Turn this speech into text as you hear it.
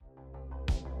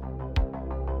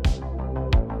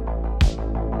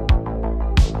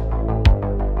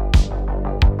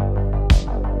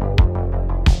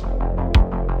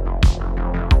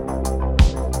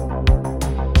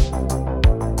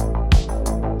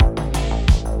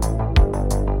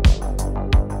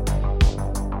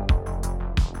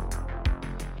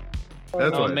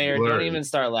That's Oh, why Mayor, it's don't blurry. even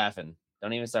start laughing.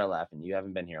 Don't even start laughing. You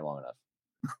haven't been here long enough.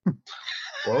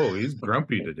 Whoa, he's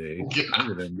grumpy today.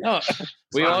 No,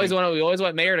 we always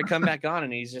want Mayor to come back on,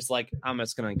 and he's just like, I'm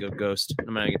just gonna go ghost.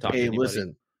 I'm not gonna talk to anybody.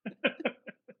 Listen.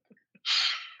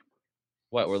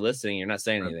 What, we're listening? You're not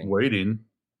saying anything. Waiting.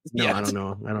 No, Yeah. I don't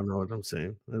know. I don't know what I'm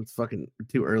saying. That's fucking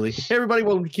too early. Hey, everybody,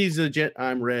 welcome to Keys to the Jet.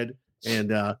 I'm Red.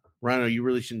 And Rhino, you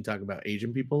really shouldn't talk about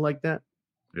Asian people like that.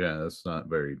 Yeah, that's not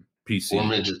very PC. Or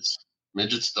midgets.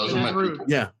 Midgets, those are my people.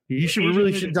 Yeah, you should Asian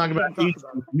really midgets, should talk you about can't talk Asian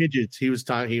about it. midgets. He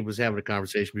was having a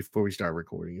conversation before we start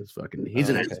recording. He's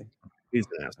an okay. asshole. He's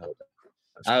an asshole.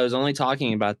 I was only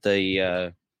talking about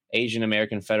the Asian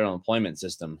American Federal Employment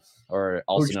System, or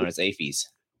also known as AFES.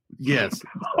 Yes.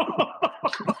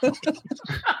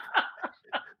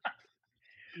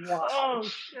 Oh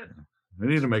shit! We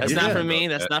need to make. That's a not meme for me.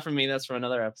 about That's that. not for me. That's for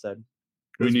another episode.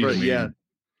 We need a meme. Yeah,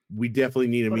 we definitely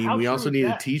need a But meme. how We true also is need a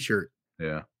that? T-shirt.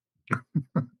 Yeah.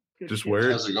 Good Just shit. wear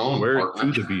it. How's it going, Wear it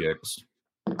partner? to the BX.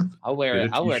 I'll wear Get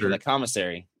it. a I'll wear it to the t-shirt.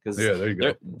 commissary because Yeah, there you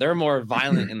go. they're more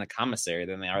violent in the commissary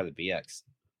than they are the BX.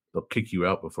 They'll kick you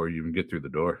out before you even get through the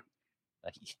door.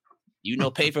 Like, you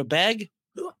know, pay for bag.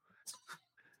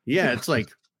 Yeah, it's like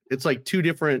two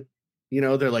different.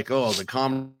 They're like, oh,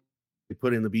 the they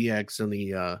put in the BX and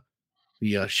the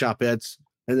shopettes,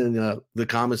 and then the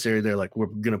commissary. They're like, we're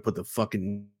gonna put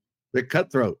they're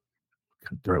cutthroat.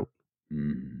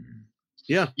 Mm.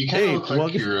 Yeah. You kind of Hey, look like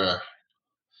welcome-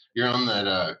 you're on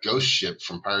that ghost ship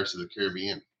from Pirates of the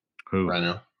Caribbean. Who?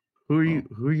 Rhino. Who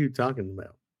are you talking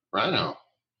about? Rhino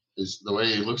is the way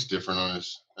he looks different on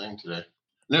his thing today.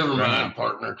 Never mind,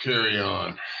 partner. Carry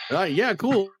on. Yeah,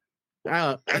 cool.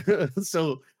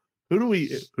 So who do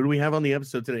we have on the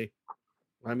episode today?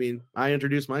 I mean, I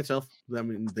introduced myself. I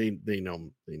mean, they know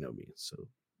me. So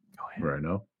go ahead.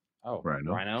 Rhino. Oh,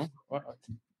 Rhino. Rhino. What?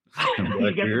 You get the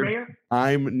Blackbeard. mayor?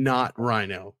 I'm not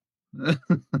Rhino.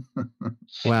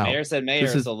 Wow. Mayor said mayor.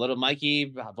 This is- So little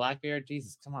Mikey, Blackbeard.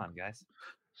 Jesus, come on, guys.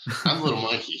 I'm little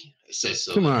Mikey. It says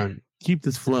so. Come on, keep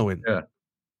this flowing. Yeah.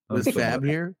 Is Fab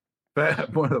here?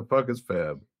 Fab. What the fuck is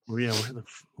Fab? Oh, yeah,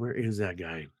 where is that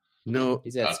guy? No,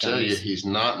 He's at I'll tell you, Scotty's. he's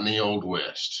not in the Old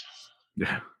West.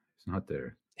 Yeah, he's not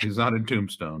there. He's not in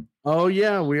Tombstone. oh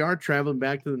yeah, we are traveling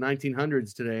back to the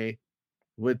 1900s today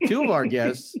with two of our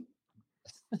guests.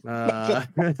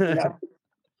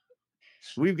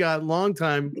 We've got long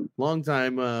time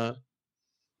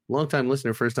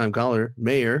listener, first time caller,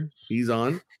 Mayor. He's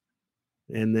on,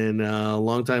 and then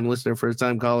long time listener, first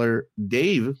time caller,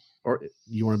 Dave. Or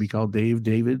you want to be called Dave,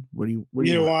 David? What do you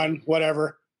Either want? one,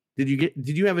 whatever. Did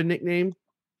you have a nickname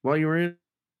while you were in?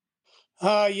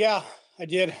 Yeah, I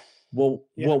did. Well,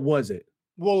 Yeah. what was it?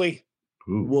 Wooly.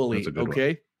 Ooh, Wooly. that's a good one.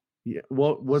 Okay. Yeah.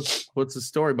 What's the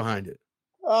story behind it?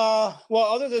 Well,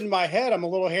 other than my head, I'm a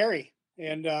little hairy.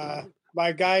 And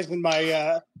my guys in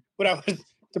my when I was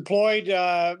deployed,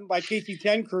 my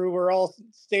KC-10 crew were all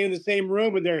staying in the same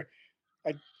room, and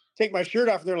I take my shirt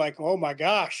off, and they're like, "Oh my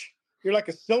gosh, you're like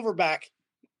a silverback."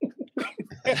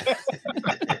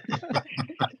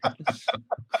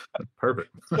 Perfect.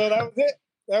 So that was it.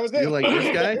 That was it. You're like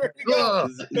this guy? There we go.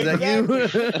 Is that you?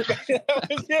 That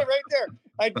was it right there.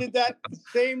 I did that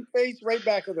same face right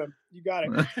back with him. You got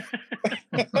it.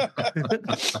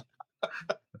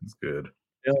 That's good.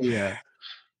 Hell yeah.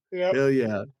 Yep. Hell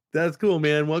yeah. That's cool,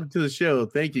 man. Welcome to the show.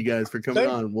 Thank you guys for coming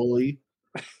on, Wooly.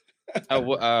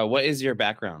 What is your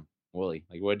background, Wooly?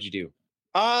 Like, what did you do?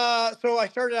 So I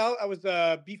started out, I was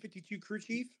a B-52 crew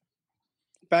chief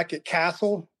back at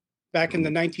Castle back in the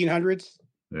 1900s.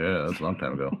 Yeah, that's a long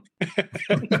time ago.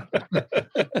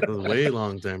 That was a way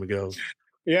long time ago.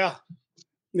 Yeah.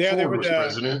 Yeah, they Ford would, was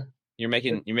president. You're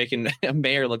making a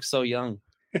mayor look so young.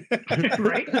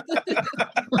 Right?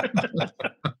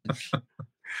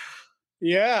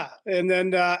 yeah. And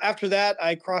then after that,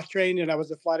 I cross-trained and I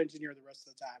was a flight engineer the rest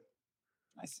of the time.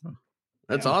 Nice.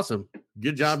 That's Yeah. awesome.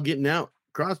 Good job getting out.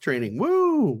 Cross training.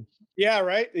 Woo. Yeah,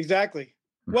 right. Exactly.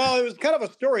 Well, it was kind of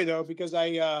a story though, because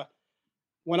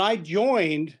when I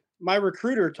joined, my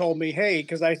recruiter told me, hey,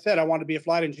 because I said I want to be a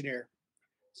flight engineer.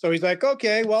 So he's like,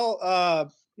 okay, well,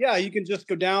 yeah, you can just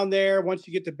go down there. Once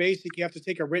you get to basic, you have to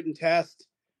take a written test,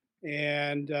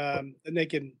 and then they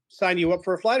can sign you up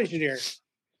for a flight engineer.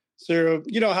 So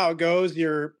you know how it goes.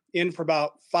 You're in for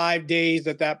about 5 days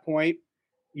at that point.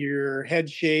 Your head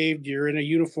shaved, you're in a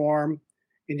uniform,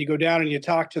 and you go down and you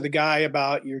talk to the guy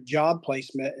about your job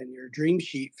placement and your dream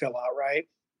sheet fill out, right?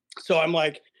 So I'm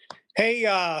like, hey,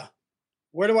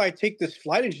 where do I take this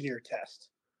flight engineer test?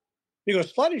 He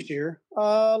goes, flight engineer?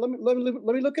 Let me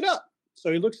look it up.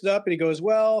 So he looks it up and he goes,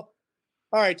 well,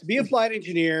 all right, to be a flight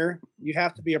engineer, you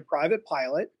have to be a private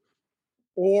pilot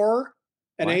or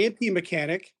an What? A&P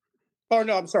mechanic, or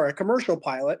no, I'm sorry, a commercial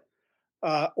pilot,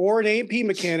 or an A&P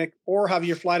mechanic, or have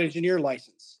your flight engineer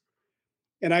license?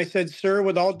 And I said, sir,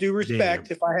 with all due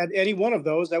respect, if I had any one of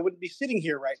those, I wouldn't be sitting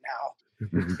here right now.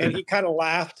 And he kind of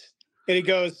laughed and he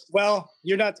goes, well,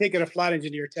 you're not taking a flight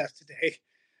engineer test today.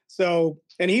 So,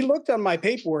 and he looked on my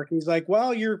paperwork and he's like,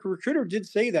 well, your recruiter did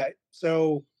say that.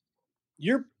 So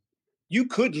you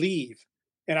could leave.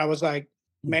 And I was like,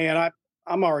 man,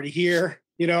 I'm already here.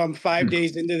 You know, I'm 5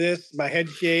 days into this, my head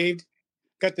shaved,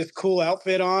 got this cool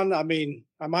outfit on. I mean,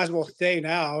 I might as well stay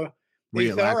now. Were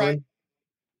you at Lackland?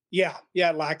 Yeah,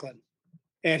 at Lackland.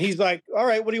 And he's like, all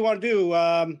right, what do you want to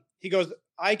do? He goes,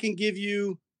 I can give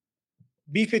you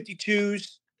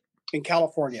B-52s in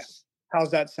California.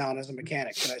 How's that sound as a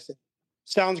mechanic? And I said,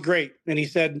 sounds great. And he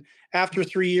said, after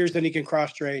 3 years, then he can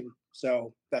cross train.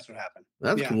 So that's what happened.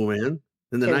 That's cool, man.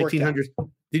 In the So it worked 1900s,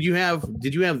 did you have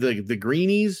the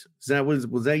greenies?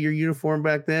 Was that your uniform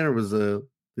back then, or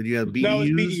did you have BDUs? No,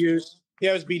 it was BDUs. Yeah,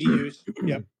 it was BDUs.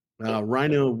 Yep.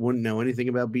 Rhino wouldn't know anything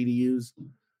about BDUs.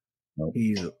 Nope.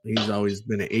 He's always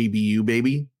been an ABU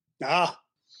baby. Ah,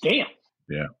 Damn.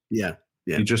 Yeah.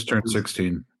 He just turned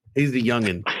 16. He's the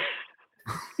youngin.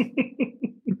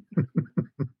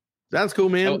 That's cool,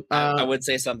 man. I would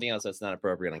say something else that's not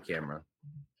appropriate on camera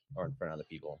or in front of other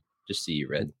people. Just so you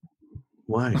read.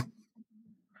 Why?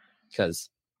 Because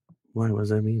Why? What does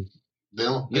that mean? They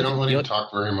don't let him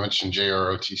talk very much in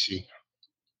JROTC.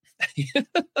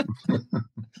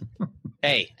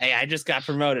 hey, I just got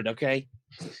promoted, okay?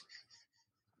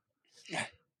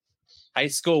 High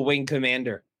school wing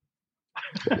commander.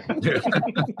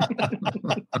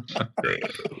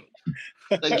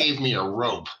 They gave me a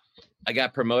rope. I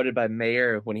got promoted by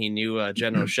Mayor when he knew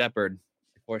General Shepard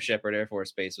before Shepard Air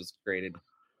Force Base was created.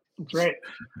 That's right.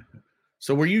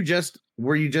 So were you just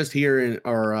here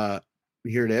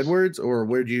here at Edwards,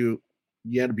 or you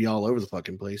had to be all over the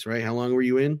fucking place, right? How long were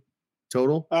you in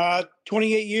total?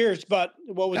 28 years. But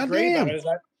what was great about it is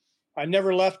I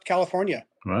never left California.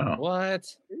 Wow. What?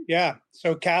 Yeah.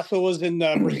 So Castle was in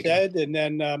Merced, and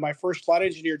then my first flight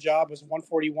engineer job was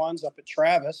 141s up at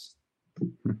Travis,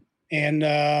 and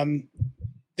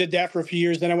did that for a few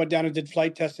years. Then I went down and did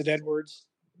flight tests at Edwards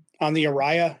on the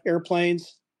Araya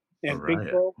airplanes and Big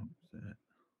Pro.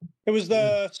 It was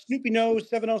the Snoopy Nose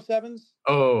 707s.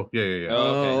 Oh, yeah.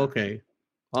 Oh, okay.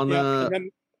 On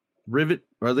the rivet,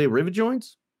 are they rivet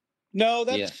joints? No,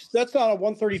 that's not a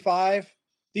 135.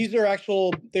 These are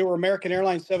they were American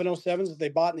Airlines 707s that they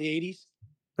bought in the 80s.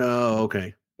 Oh,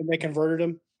 okay. And they converted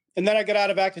them. And then I got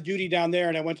out of active duty down there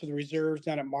and I went to the reserves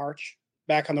down at March,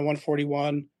 back on the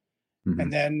 141. Mm-hmm.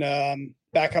 And then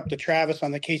back up to Travis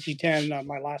on the KC-10 on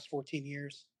my last 14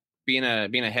 years. Being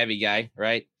a heavy guy,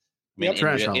 right? I mean,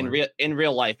 Yep. in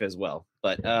real life as well.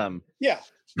 But yeah.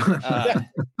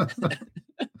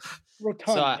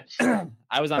 Rotund. So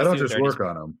I was on. I don't just work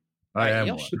on them. I am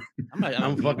one.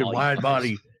 I'm fucking wide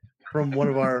body from one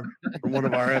of our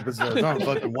episodes. I'm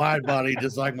fucking wide body,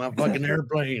 just like my fucking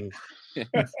airplane.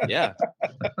 Yeah.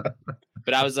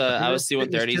 But I was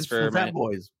C-130s for my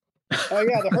boys. Oh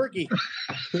yeah, the Herky.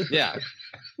 Yeah.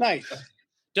 Nice.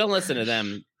 Don't listen to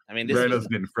them. I mean, Brandon's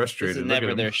getting frustrated. This is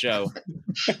never their show.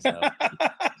 So.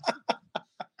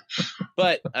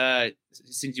 But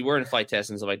since you were in flight tests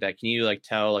and stuff like that, can you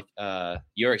tell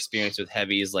your experience with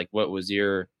heavies? Like, what was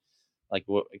your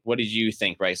what did you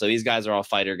think? Right. So these guys are all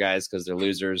fighter guys because they're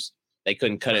losers. They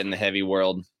couldn't cut it in the heavy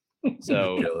world.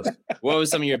 So, what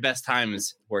was some of your best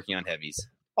times working on heavies?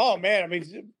 Oh man, I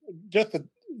mean, just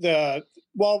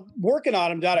working on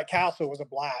them down at Castle was a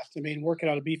blast. I mean, working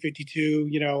on a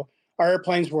B-52, our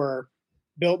airplanes were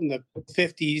built in the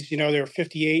 50s. They were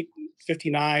 58,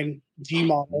 59 G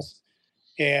models.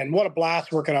 And what a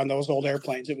blast working on those old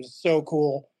airplanes. It was so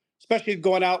cool, especially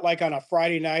going out on a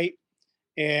Friday night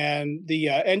and the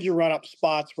engine run-up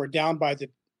spots were down by the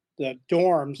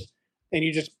dorms, and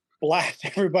you just blast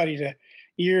everybody to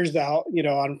ears out,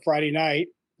 on Friday night.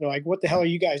 They're like, what the hell are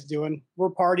you guys doing? We're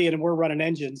partying and we're running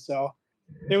engines. So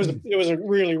it was a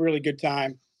really, really good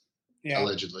time. Yeah.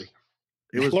 Allegedly.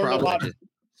 It was probably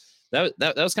that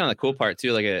was kind of the cool part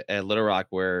too, at Little Rock,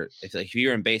 where if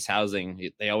you're in base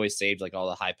housing, they always saved all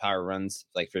the high power runs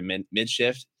for mid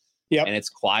shift. Yep. And it's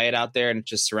quiet out there and it's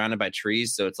just surrounded by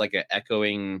trees, so it's like an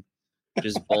echoing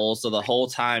just bowl. So the whole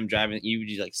time driving, you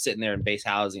just sitting there in base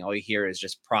housing, all you hear is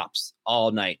just props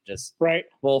all night, just right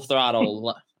full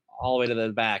throttle all the way to the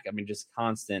back. I mean, just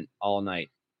constant all night.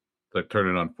 Turn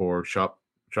it on 4 shop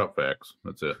vacs.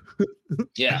 That's it.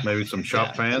 Yeah. Maybe some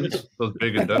shop fans, those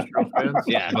big industrial fans.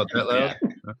 Yeah. About that loud.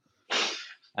 Yeah.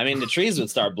 I mean, the trees would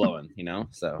start blowing,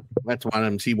 so. That's why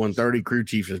them C-130 crew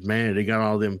chiefs is mad. They got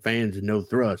all them fans and no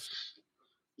thrust.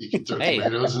 You can throw Hey.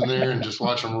 tomatoes in there and just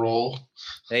watch them roll.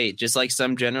 Hey, just like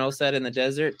some general said in the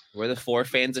desert, we're the 4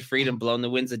 fans of freedom blowing the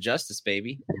winds of justice,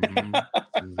 baby.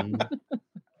 Mhm.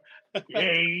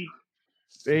 Yay.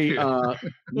 Hey,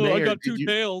 Mayor,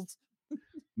 tails.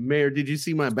 Mayor, did you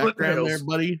see my background there, tails.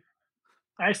 buddy?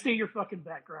 I see your fucking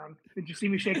background. Did you see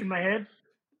me shaking my head?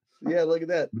 Yeah, look at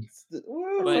that. It's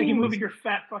like you moving your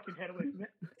fat fucking head away from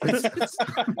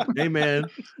it. Hey, man.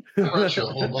 I brought you a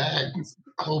whole bag.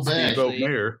 A whole bag. Vote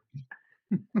mayor.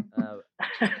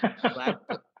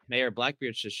 Mayor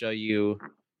Blackbeard should show you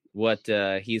what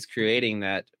he's creating.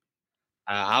 That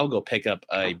I'll go pick up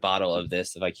a bottle of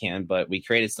this if I can. But we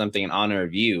created something in honor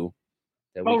of you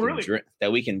that we Oh, can really? drink.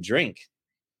 That we can drink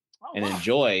Oh, and wow.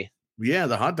 enjoy, Yeah,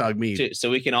 the hot dog meat. so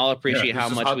we can all appreciate Yeah, how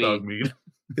this is much hot we. dog meat.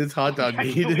 It's hot dog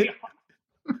meat.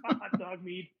 Hot dog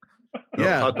meat. No,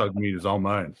 Yeah. hot dog meat is all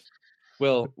mine.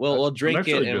 We'll drink it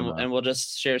actually and, good, and we'll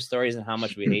just share stories on how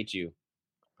much we hate you.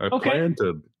 I Okay. plan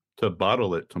to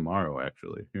bottle it tomorrow.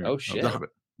 Actually. Here, Oh, I'll shit. grab it.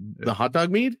 The hot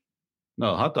dog meat?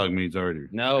 No, hot dog meat's already.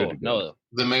 No, good to go. no,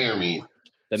 The mayor meat.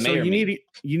 the So mayor.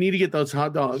 you need to get those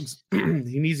hot dogs. He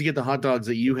needs to get the hot dogs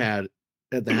that you had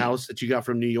at the house that you got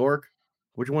from New York.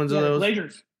 Which ones Yeah, are those?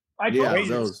 Glazers. I told Yeah, you, Razors.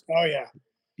 those. Oh yeah.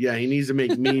 Yeah, he needs to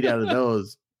make meat out of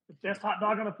those. the best hot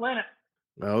dog on the planet.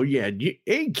 Oh yeah.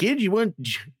 Hey kid, you want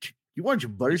your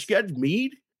butterscotch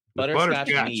meat? Butterscotch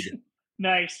Butterscotch. mead.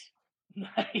 Nice.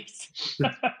 Nice.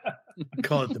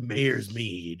 Call it the mayor's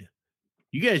mead.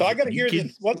 You guys. So I got to you hear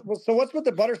kids- this. What's with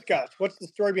the butterscotch? What's the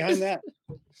story behind that?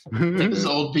 Because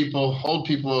old people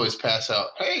always pass out.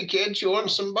 Hey kids, you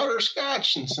want some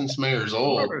butterscotch? And since mayor's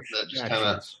old, that just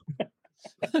kind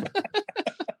of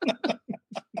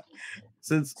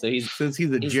Since So he's since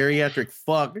he's a he's- geriatric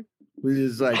fuck,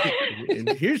 who's just like, and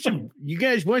here's some. You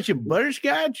guys want some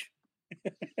butterscotch?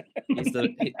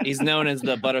 he's known as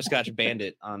the Butterscotch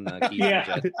Bandit on the Keith Yeah.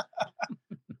 Jet.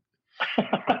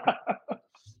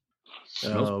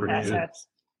 Smells Oh, pretty Ass good. hats.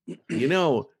 You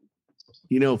know,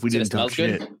 if we So it didn't talk smells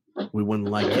good? shit, we wouldn't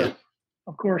like Yeah.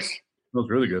 Of course. Smells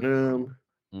really good.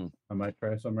 it. I might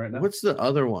try some right now. What's the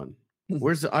other one?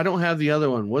 Where's the? I don't have the other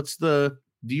one. What's the?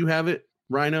 Do you have it,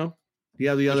 Rhino? Do you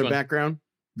have the Which other one? background?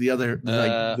 The other,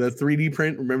 like the 3D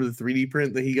print. Remember the 3D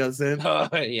print that he got sent? Oh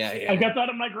yeah. I got that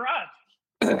in my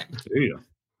garage. Yeah.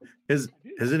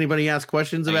 Has anybody asked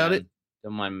questions Hang about on. it?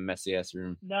 Don't mind my messy ass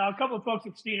room. No, a couple of folks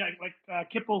have seen it. Like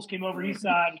Kipples came over. He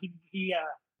saw it. He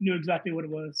knew exactly what it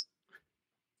was.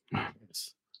 That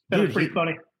was Dude, pretty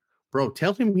funny. bro,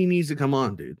 tell him he needs to come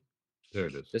on, dude. There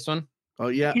it is. This one? Oh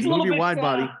yeah, He's a move little your bit wide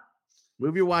body.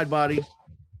 Move your wide body.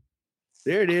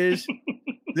 There it is.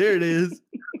 There it is.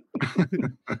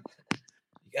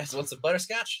 You guys want some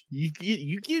butterscotch? You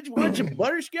kids want some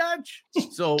butterscotch?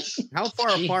 So how far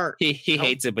apart? He How-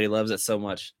 hates it, but he loves it so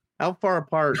much. How far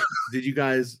apart did you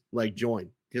guys like join?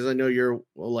 Because I know you're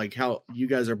like how you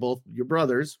guys are both your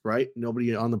brothers, right?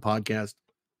 Nobody on the podcast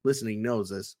listening knows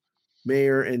this.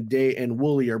 Mayor and Day and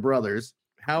Wooly are brothers.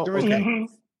 How? There was- Okay, Mhm.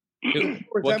 Dude,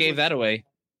 what gave that away?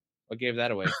 What gave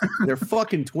that away? they're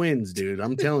fucking twins, dude.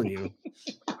 I'm telling you,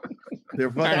 they're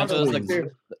Alright, so fucking it's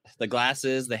twins. The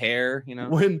glasses, the hair, you know.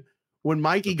 When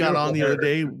Mikey The got on the beautiful other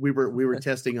hair. day, we were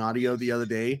testing audio the other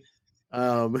day.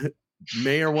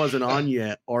 Mayor wasn't on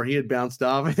yet, or he had bounced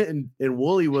off, and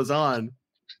Wooly was on,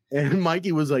 and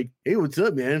Mikey was like, "Hey, what's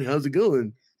up, man? How's it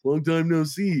going? Long time no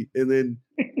see." And then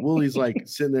Wooly's like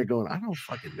sitting there going, "I don't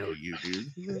fucking know you, dude.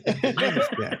 Who is this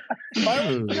guy? I don't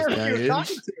know who this guy You're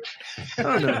talking is. to. I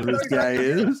don't know who this guy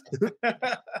is."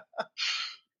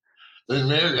 Then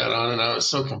mayor got on, and I was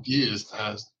so confused.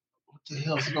 I was, what the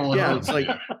hell's going Yeah, on? it's like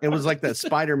it was like that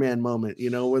Spider-Man moment, you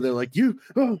know, where they're like, "You,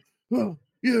 oh,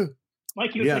 yeah."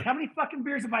 Mikey was Yeah. like, "How many fucking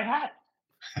beers have I had?"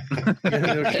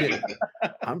 Yeah, no shit.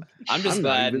 I'm just I'm not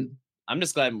glad. even- I'm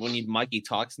just glad when Mikey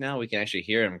talks now, we can actually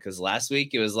hear him. Because last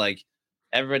week it was like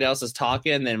everybody else is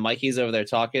talking, and then Mikey's over there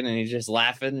talking, and he's just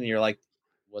laughing, and you're like,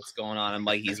 "What's going on in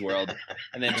Mikey's world?"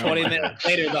 And then 20 minutes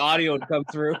later, the audio would come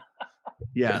through.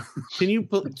 Yeah. Can you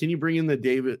bring in the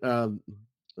David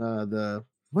the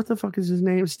what the fuck is his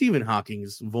name? Stephen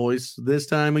Hawking's voice this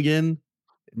time again?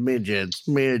 Midgets.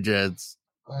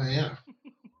 Oh yeah.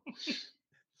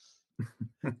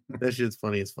 That shit's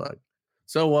funny as fuck.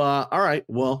 So all right.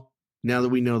 Well, now that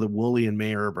we know that Wooly and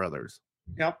Mayor are brothers.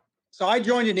 Yep. So I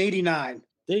joined in '89,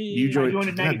 You I joined joined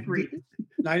in '93.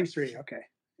 '93. Okay.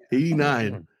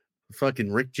 89.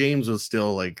 Fucking Rick James was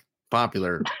still like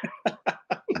popular.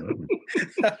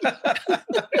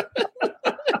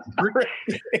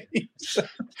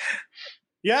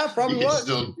 Yeah, probably You could was.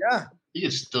 still- Yeah. He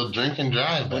could still drink and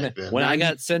drive back then. When I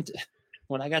got sent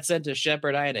to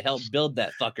Shepherd, I had to help build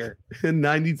that fucker. In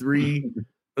 93,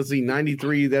 let's see,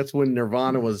 93. That's when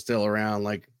Nirvana was still around,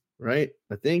 like, right?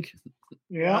 I think.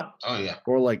 Yeah. Oh yeah.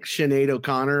 Or like Sinead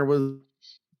O'Connor was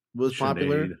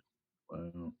popular. Sinead.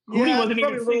 Wow. Hootie wasn't probably even a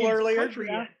little singing earlier. country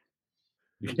Yeah.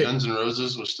 yet. Guns N'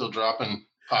 Roses was still dropping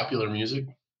popular music.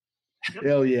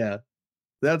 Hell yeah.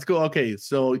 That's cool. Okay,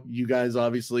 so you guys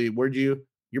obviously,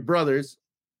 your brothers,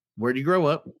 where'd you grow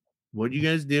up? What'd you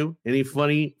guys do? Any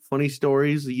funny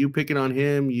stories? You picking on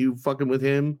him? You fucking with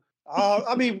him?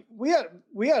 I mean, we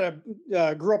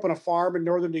grew up on a farm in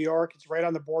northern New York. It's right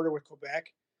on the border with Quebec,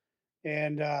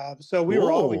 and so we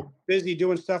were always busy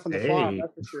doing stuff on the farm.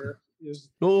 That's for sure. There's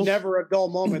never a dull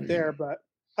moment there. But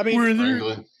I mean,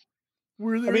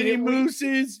 were there any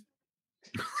mooses?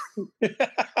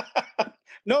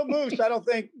 No moose. I don't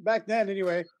think back then.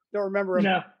 Anyway, don't remember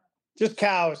them. No. Just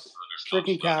cows.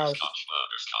 Freaking cows.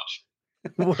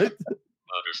 What? I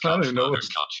don't even know.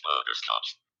 Butterscotch,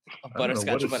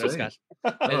 butterscotch.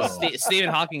 Oh. Stephen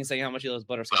Hawking saying how much he loves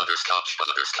butterscotch.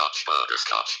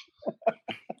 Butterscotch.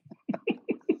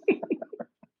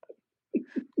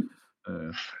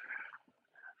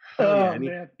 Yeah,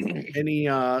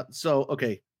 man. So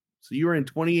you were in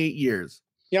 28 years.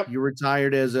 Yep. You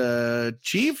retired as a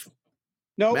chief?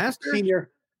 No, Master? Senior.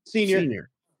 Senior.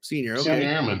 Senior Okay.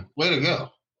 Airman. Way to go.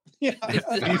 Yeah.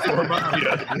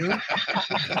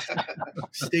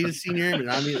 State of senior airman.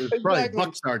 I mean, it's probably Exactly.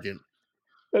 Buck Sergeant.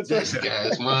 That's This right.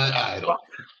 guy's my idol.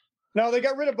 No, they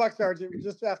got rid of Buck Sergeant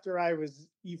just after I was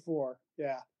E4.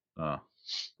 Yeah. Oh.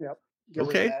 Get rid of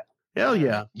Okay. that. Hell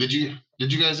yeah. Did you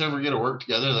guys ever get to work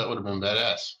together? That would have been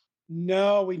badass.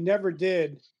 No, we never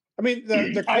did. I mean,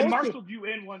 the I closest- marshaled you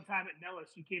in one time at Nellis.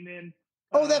 You came in.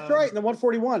 Oh, that's right. In the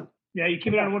 141. Yeah, you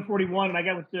came in on 141, and I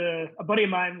got with a buddy of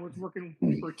mine was working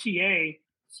for TA,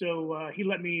 so he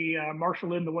let me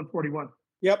marshal in the 141.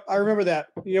 Yep, I remember that.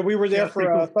 Yeah, we were there Yeah, for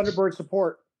pretty cool. Thunderbird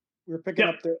support. We were picking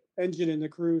Yep. up the engine in the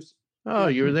cruise. Oh,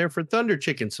 you were there for Thunder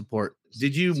Chicken support.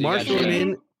 Did you So you marshal got-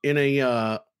 him in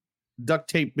a duct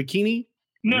tape bikini?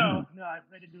 No, I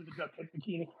didn't do the duct tape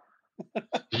bikini.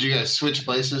 Did you guys switch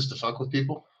places to fuck with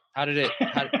people? How did it?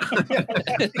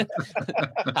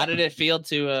 How did it feel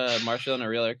to marshal in a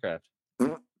real aircraft?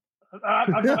 I've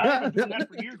been doing that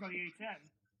for years on the A10.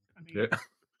 I mean,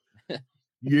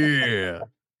 Yeah. Yeah.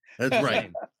 That's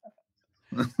right.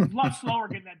 it's a lot slower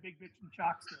getting that big bitch in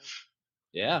chocks, though.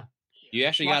 Yeah. You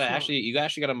actually Lots gotta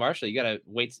slower. marshal. You gotta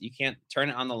wait. You can't turn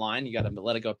it on the line. You gotta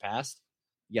let it go past.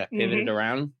 You gotta pivot it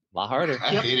around. A lot harder.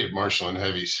 I hated marshalling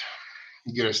heavies.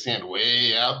 You gotta stand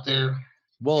way out there.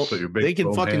 Well, Put your big they can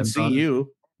foam fucking hands see on it.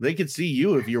 you. They can see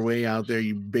you if you're way out there,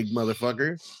 you big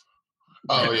motherfucker.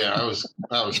 Oh yeah, I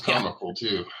was comical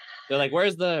too. They're like,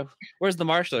 "Where's the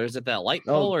marshal? Is it that light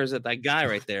pole or is it that guy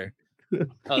right there?"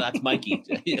 Oh, that's Mikey.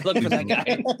 Look for that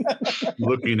guy.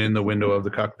 Looking in the window of the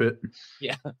cockpit.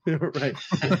 Right.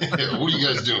 What are you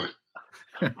guys doing?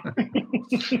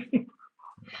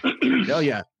 Hell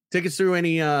yeah. Take us through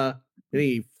any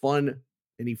funny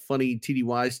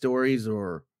TDY stories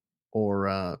or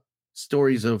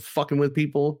stories of fucking with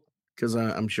people, because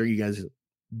I'm sure you guys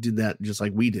did that just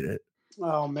like we did it.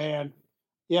 Oh man.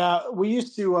 Yeah, we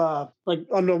used to like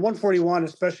on the 141,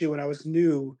 especially when I was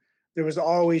new, there was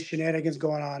always shenanigans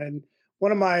going on. And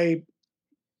one of my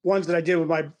ones that I did with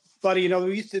my buddy, they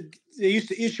used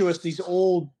to issue us these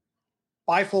old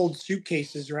bifold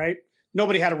suitcases, right?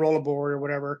 Nobody had a rollerboard or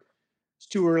whatever. It's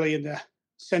too early in the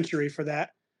century for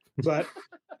that. But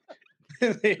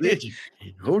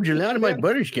Hold you out of my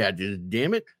butterscotches,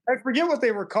 damn it. I forget what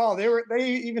they were called. They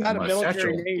even had a My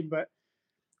military satchel. name, but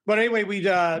anyway, we'd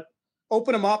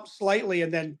open them up slightly,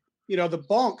 and then the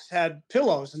bunks had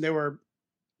pillows, and they were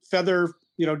feather,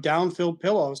 down-filled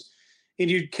pillows, and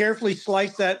you'd carefully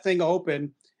slice that thing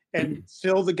open and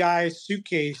fill the guy's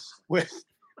suitcase with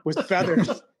feathers.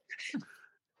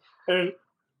 And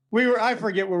I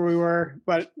forget where we were,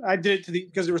 but I did it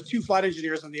because there was 2 flight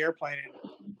engineers on the airplane. And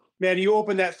man, you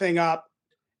open that thing up,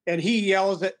 and he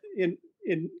yells and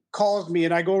calls me,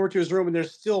 and I go over to his room, and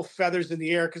there's still feathers in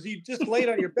the air because you just laid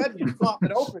on your bed and you flop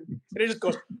it open, and it just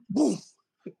goes boom.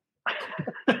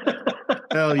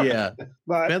 Hell yeah.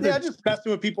 But Feathers. yeah, just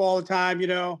messing with people all the time.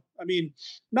 I mean,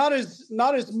 not as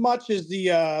much as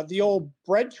the old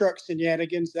bread truck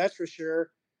shenanigans, that's for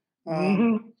sure.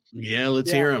 Yeah, let's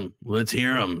hear them. Let's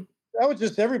hear them. That was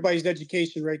just everybody's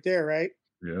education right there, right?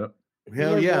 Yeah.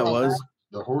 Hell yeah, it was.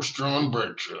 The horse-drawn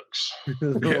bread trucks.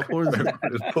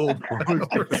 It's pulled.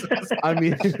 I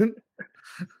mean,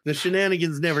 the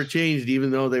shenanigans never changed,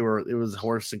 even though it was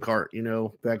horse and cart,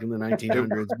 back in the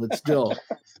 1900s, but still.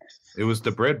 It was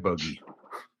the bread buggy.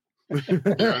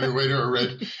 You're on your way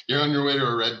to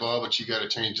a red ball, but you got to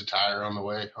change the tire on the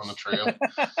way on the trail.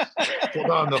 Hold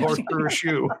on, the horse threw a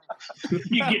shoe.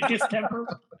 You get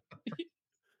distemper.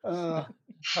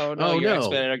 Oh no, Oh, your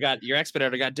no.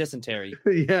 expeditor got dysentery.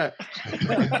 Yeah.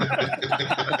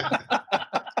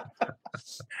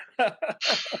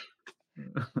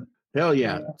 Hell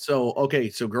yeah. So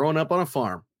growing up on a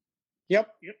farm, Yep.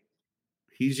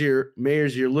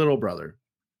 Mayor's your little brother.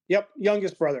 Yep.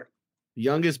 Youngest brother.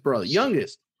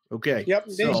 Youngest. Okay.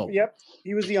 Yep. So, Yep.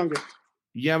 He was the youngest.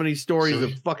 you have any stories So-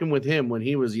 of fucking with him when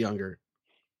he was younger?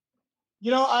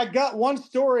 I got one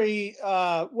story.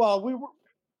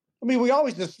 We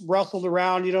always just wrestled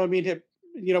around, you know what I mean?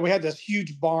 We had this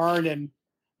huge barn,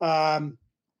 and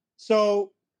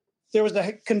so there was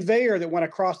a conveyor that went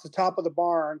across the top of the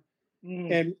barn,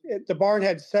 and the barn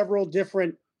had several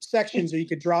different sections that you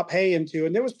could drop hay into.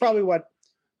 And there was probably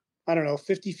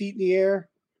 50 feet in the air.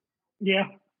 Yeah.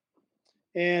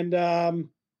 And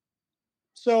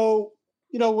so,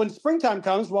 when springtime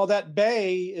comes, well, that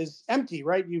bay is empty,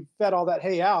 right? You've fed all that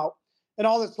hay out, and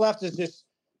all that's left is just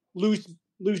loose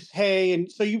hay.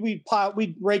 And so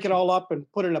we'd rake it all up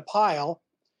and put it in a pile,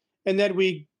 and then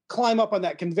we climb up on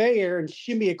that conveyor and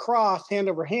shimmy across hand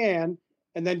over hand,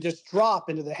 and then just drop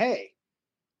into the hay.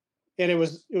 And it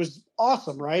was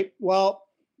awesome, right? Well,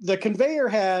 the conveyor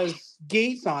has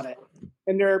gates on it,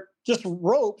 and they're just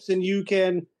ropes, and you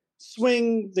can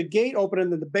swing the gate open,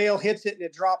 and then the bale hits it and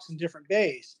it drops in different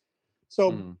bays.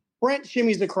 So Brent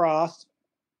shimmies across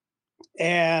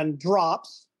and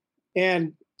drops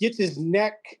and gets his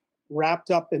neck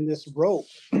wrapped up in this rope.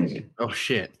 Oh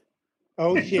shit.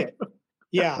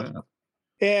 Yeah.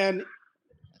 And That's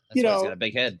why he's got a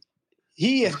big head.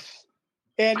 he is,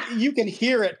 and you can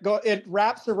hear it go, it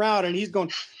wraps around and he's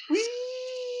going, wee!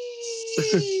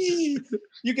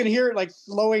 You can hear it like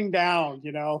slowing down,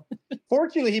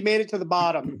 Fortunately, he made it to the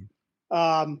bottom.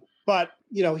 But,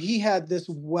 he had this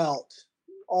welt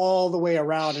all the way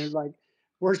around, and like,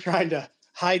 we're trying to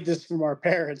hide this from our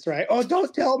parents, right? Oh,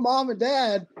 don't tell mom and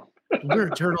dad. Wear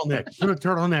a turtleneck. Put a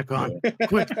turtleneck on.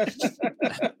 Quick.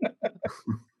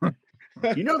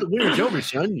 The winter's over,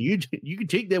 son. You can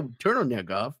take that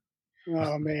turtleneck off.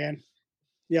 Oh, man.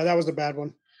 Yeah, that was a bad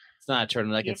one. It's not a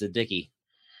turtleneck, it's a dickie.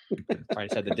 I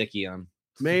just had the dickie on.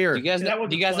 Mayor. Do you guys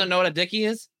not know what a dickie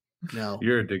is? No.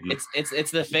 You're a diggy.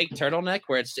 It's the fake turtleneck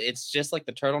where it's just like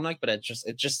the turtleneck, but it's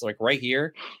just like right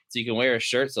here, so you can wear a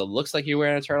shirt so it looks like you're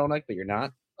wearing a turtleneck, but you're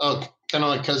not. Oh, kind of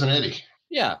like Cousin Eddie.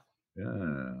 Yeah,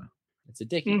 Yeah. it's a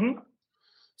dickie. Mm-hmm.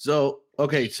 So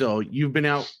you've been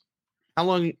out. How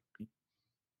long?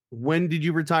 When did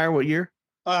you retire? What year?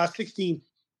 16.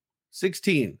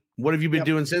 16. What have you been Yep.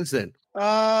 doing since then?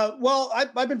 Well,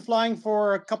 I've been flying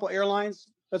for a couple airlines.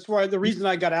 That's why the reason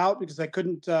I got out, because I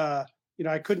couldn't, I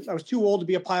was too old to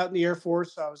be a pilot in the Air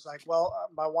Force. So I was like, well,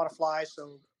 I want to fly.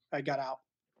 So I got out.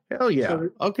 Hell yeah. So-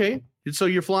 Okay. So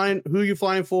you're flying, who are you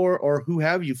flying for, or who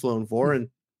have you flown for? And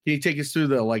can you take us through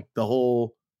the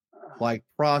whole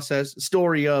process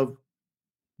story of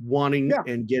wanting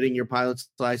and getting your pilot's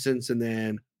license, and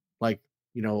then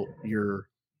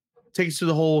take us through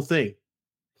the whole thing.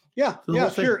 Yeah,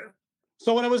 sure.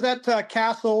 So when I was at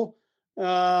Castle,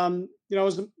 I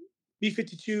was a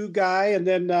B-52 guy, and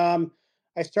then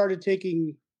I started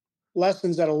taking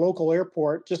lessons at a local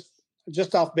airport,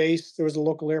 just off base. There was a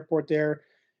local airport there,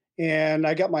 and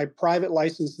I got my private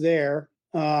license there.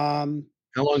 How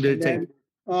long did it take?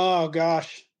 Oh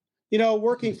gosh,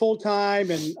 working full time,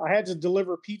 and I had to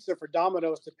deliver pizza for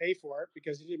Domino's to pay for it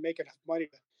because he didn't make enough money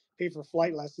to pay for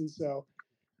flight lessons. So.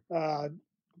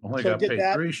 Only So got did paid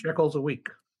that. 3 shekels a week.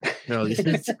 Hell,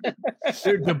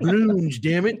 they're doubloons,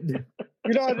 damn it.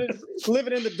 Just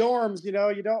living in the dorms,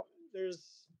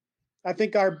 I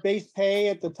think our base pay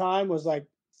at the time was like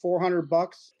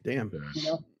 $400. Damn.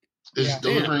 Is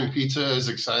delivering pizza as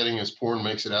exciting as porn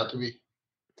makes it out to be?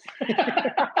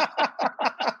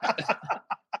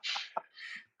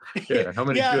 Yeah, how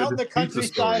many Yeah, good out in the pizza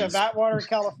countryside of stories? Atwater,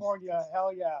 California.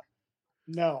 Hell yeah.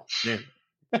 No.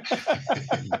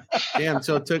 Damn.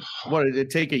 So it took, did it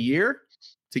take a year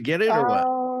to get it, or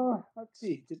what? Let's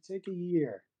see. Did it take a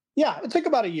year? Yeah, it took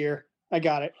about a year. I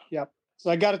got it. Yep. So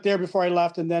I got it there before I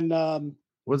left, and then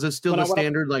Was it still when the I went up-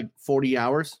 standard 40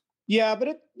 hours? yeah, but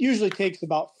it usually takes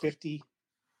about 50.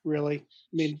 Really, I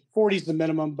mean, 40 is the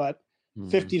minimum, but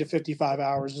 50 to 55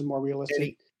 hours is more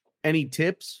realistic. Any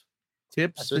tips?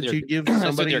 That's That with you give that's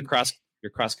with somebody? your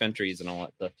cross countries and all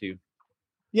that stuff too.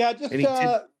 Yeah, just Any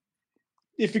tip-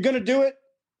 if you're going to do it,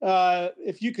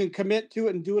 if you can commit to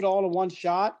it and do it all in one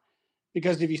shot,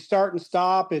 because if you start and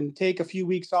stop and take a few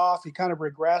weeks off, you kind of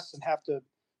regress and have to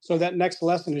So that next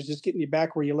lesson is just getting you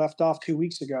back where you left off 2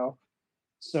 weeks ago.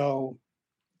 So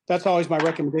that's always my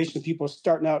recommendation to people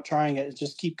starting out trying it, is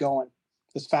just keep going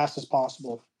as fast as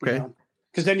possible. Okay.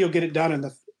 Because then you'll get it done in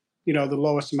the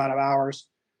lowest amount of hours.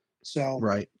 So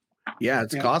right. Yeah,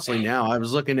 it's costly now. I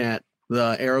was looking at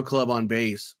the Aero Club on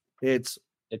base. It's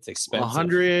expensive.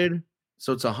 100.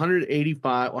 So it's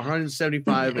 185,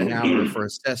 175 an hour for a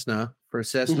Cessna,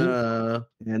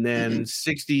 and then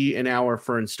 60 an hour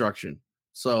for instruction.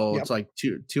 So it's like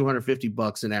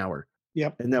 $250 an hour.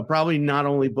 Yep. And they'll probably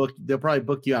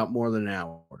book you out more than an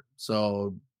hour.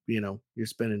 So, you're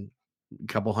spending a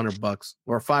couple $100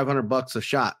 or $500 a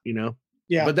shot,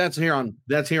 Yeah. But that's here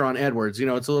on Edwards.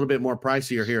 It's a little bit more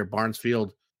pricier here at Barnes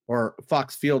Field or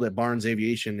Fox Field at Barnes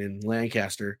Aviation in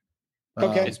Lancaster.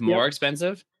 Okay. It's more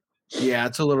expensive? Yeah,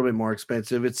 it's a little bit more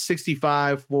expensive. It's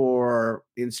 $65 for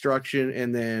instruction,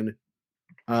 and then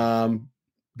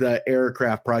the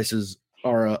aircraft prices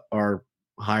are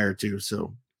higher too.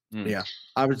 So yeah,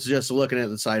 I was just looking at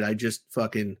the site. I just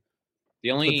fucking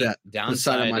the only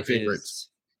downside of my favorites.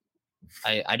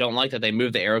 I don't like that they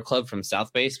moved the Aero Club from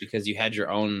South Base because you had your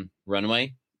own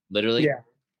runway, literally. Yeah.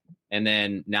 And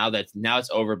then now it's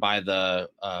over by the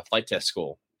flight test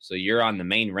school, so you're on the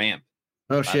main ramp.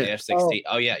 Oh shit! The F-16.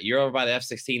 Oh yeah, you're over by the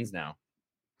F-16s now.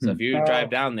 So if you drive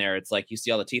down there, it's like you see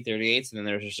all the T-38s, and then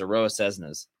there's just a row of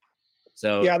Cessnas.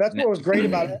 So yeah, that's what was great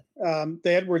about it.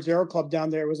 The Edwards Aero Club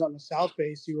down there was on the South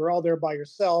Base. You were all there by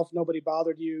yourself. Nobody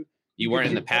bothered you. You weren't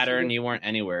in the pattern. You weren't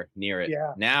anywhere near it.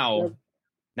 Yeah.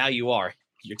 Now you are.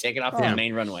 You're taking off the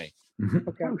main runway.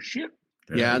 Okay. Oh shit.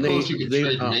 Yeah, and you could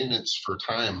trade maintenance for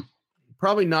time.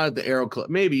 Probably not at the Aero Club.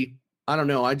 Maybe. I don't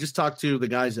know. I just talked to the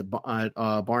guys at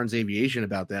Barnes Aviation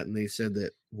about that, and they said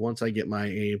that once I get my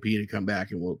A&P to come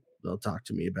back, and they'll talk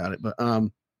to me about it. But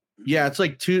yeah, it's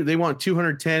like they want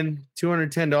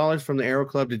 $210 from the Aero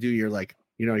Club to do your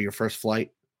your first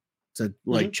flight, to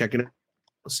check it out,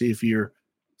 see if you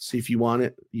want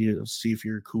it, see if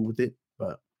you're cool with it.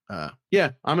 But yeah,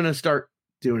 I'm gonna start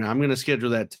doing it. I'm gonna schedule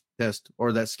that test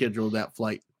or schedule that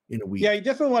flight in a week. Yeah, you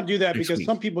definitely want to do that Next because week.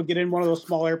 some people get in one of those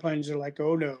small airplanes. They're like,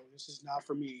 "Oh no, this is not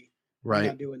for me." Right. I'm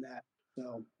not doing that.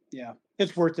 So yeah,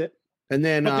 it's worth it. And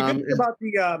then But the good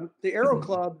thing about the Aero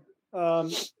Club,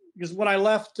 because when I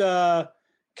left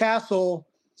Castle,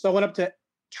 so I went up to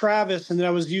Travis, and then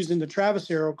I was using the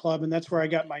Travis Aero Club, and that's where I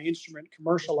got my instrument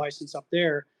commercial license up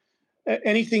there.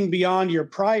 Anything beyond your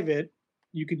private,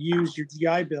 you could use your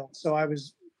GI bill. So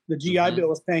the GI bill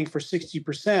was paying for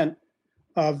 60%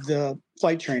 of the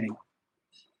flight training,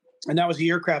 and that was the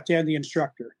aircraft and the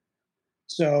instructor.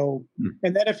 So,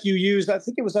 and then if you use, I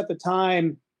think it was at the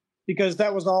time, because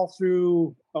that was all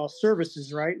through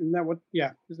services, right? And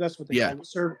that's what they call it,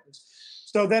 services.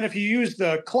 So then if you use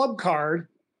the club card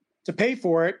to pay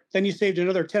for it, then you saved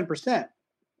another 10%.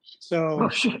 So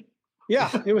yeah,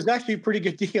 it was actually a pretty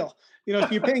good deal.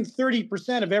 If you're paying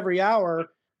 30% of every hour,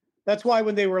 that's why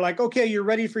when they were like, okay, you're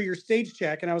ready for your stage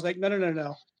check. And I was like,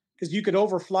 no. Because you could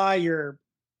overfly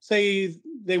say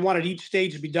they wanted each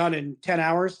stage to be done in 10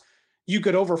 hours. You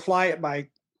could overfly it by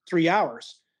 3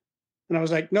 hours. And I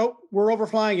was like, nope, we're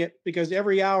overflying it because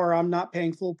every hour I'm not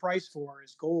paying full price for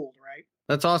is gold, right?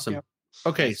 That's awesome. Yep.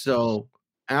 Okay, so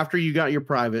after you got your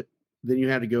private, then you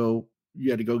had to go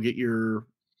get your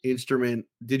instrument.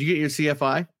 Did you get your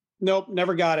CFI? Nope,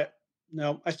 never got it.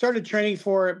 No, I started training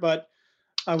for it, but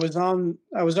I was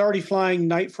already flying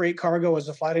night freight cargo as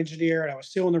a flight engineer, and I was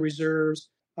still in the reserves.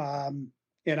 And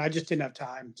I just didn't have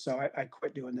time. So I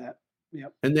quit doing that.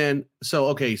 Yep. And then,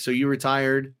 so you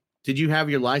retired. Did you have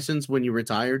your license when you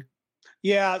retired?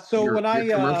 Yeah. So your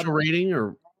commercial rating,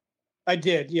 or? I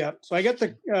did. Yeah. So I got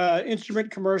the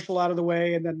instrument commercial out of the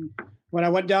way. And then when I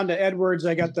went down to Edwards,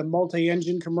 I got the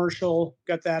multi-engine commercial,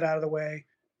 got that out of the way.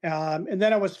 And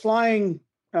then I was flying,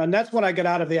 and that's when I got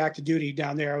out of the active duty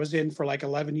down there. I was in for like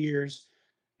 11 years,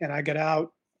 and I got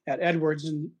out at Edwards,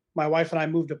 and my wife and I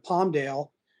moved to Palmdale.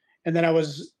 And then I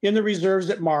was in the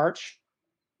reserves at March,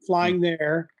 flying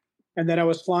there. And then I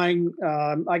was flying,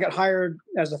 I got hired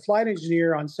as a flight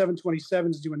engineer on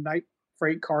 727s doing night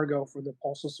freight cargo for the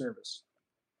Postal Service.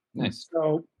 Nice.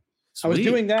 So I was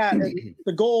doing that. And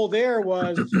the goal there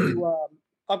was to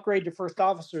upgrade to first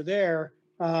officer there.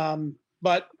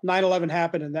 But 9/11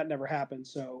 happened, and that never happened.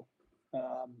 So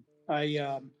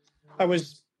I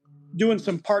was doing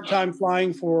some part-time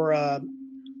flying for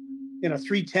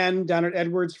 310 down at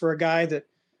Edwards for a guy that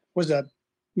was a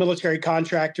military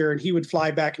contractor, and he would fly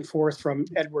back and forth from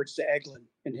Edwards to Eglin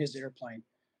in his airplane.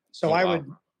 So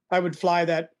I would fly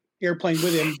that airplane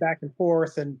with him back and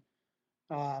forth and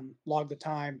log the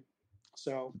time.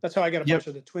 So that's how I got a bunch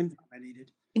of the twin time I needed.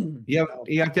 You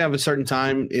have to have a certain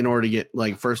time in order to get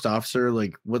like first officer.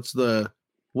 Like, what's the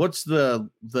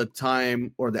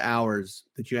time or the hours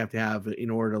that you have to have in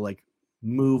order to like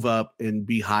move up and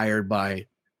be hired by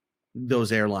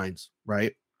those airlines,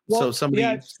 right? Well, so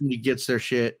somebody gets their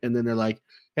shit and then they're like,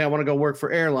 hey, I want to go work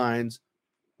for airlines.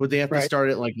 Would they have to start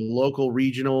at like a local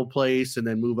regional place and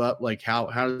then move up? Like how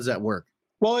does that work?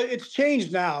 Well, it's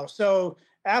changed now. So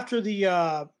after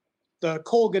the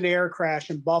Colgan Air crash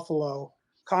in Buffalo,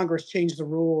 Congress changed the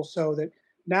rules so that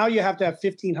now you have to have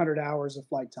 1,500 hours of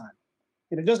flight time.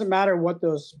 And it doesn't matter what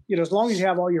those, as long as you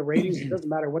have all your ratings, it doesn't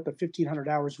matter what the 1,500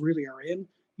 hours really are in.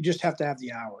 You just have to have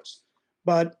the hours.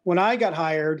 But when I got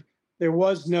hired, there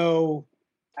was no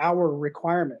hour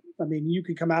requirement. I mean, you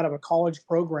could come out of a college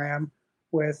program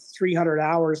with 300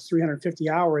 hours, 350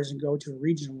 hours and go to a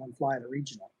regional and fly at a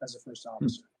regional as a first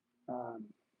officer.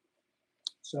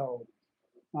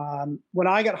 When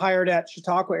I got hired at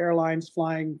Chautauqua Airlines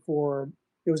flying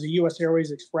it was a U.S.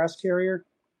 Airways Express carrier,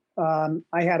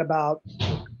 I had about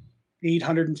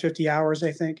 850 hours,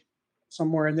 I think,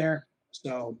 somewhere in there.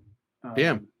 So,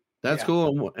 damn, that's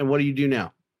cool. And what do you do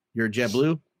now? You're a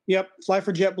JetBlue? Yep, fly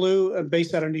for JetBlue,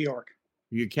 based out of New York.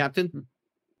 You're captain?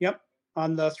 Yep,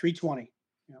 on the 320.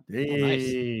 Yep.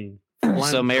 Dang. Oh,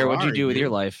 nice. So, Mayor, what'd you do with your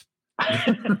life? Wow.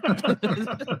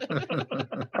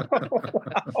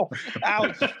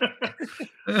 Ouch.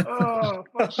 Oh,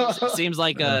 seems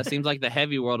like the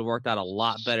heavy world worked out a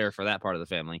lot better for that part of the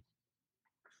family.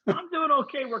 I'm doing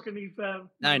okay working these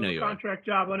I know you contract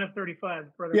job on F-35,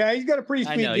 brother. Yeah, he's got a pretty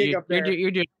sweet gig up there.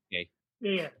 You're doing okay.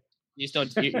 Yeah. You're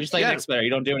just like next better. You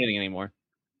don't do anything anymore.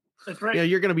 That's right. Yeah,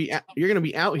 you're gonna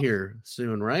be out here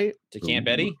soon, right? To Camp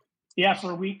Eddie? Yeah,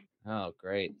 for a week. Oh,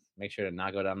 great. Make sure to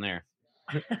not go down there.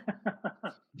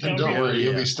 And don't worry,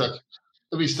 you'll be stuck.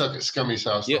 You'll be stuck at Scummy's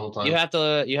house the whole time. You have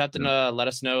to let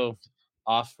us know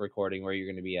off recording where you're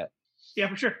going to be at. Yeah,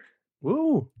 for sure.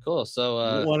 Woo. Cool.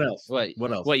 So what else? What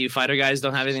else? What, you fighter guys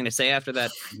don't have anything to say after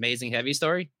that amazing heavy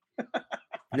story?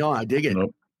 No, I dig it.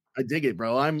 Nope. I dig it,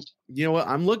 bro. I'm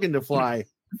looking to fly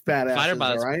fat asses, fighter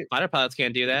pilots, right? Fighter pilots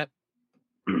can't do that.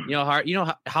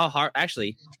 How hard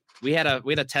actually we had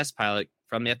a test pilot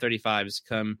from the F-35s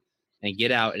come and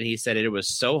get out, and he said it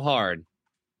was so hard.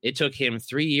 It took him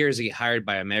 3 years to get hired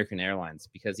by American Airlines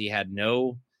because he had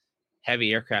no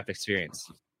heavy aircraft experience.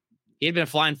 He had been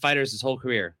flying fighters his whole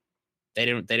career. They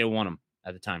didn't want him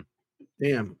at the time.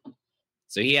 Damn.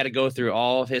 So he had to go through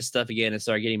all of his stuff again and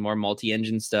start getting more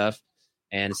multi-engine stuff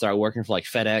and start working for like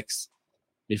FedEx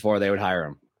before they would hire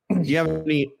him. Do you have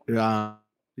any did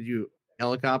you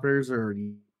helicopters or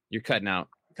You're cutting out.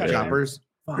 choppers?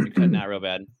 You're cutting out real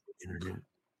bad.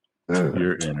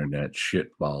 Your internet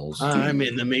shit balls. I'm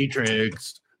in the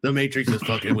Matrix. The Matrix is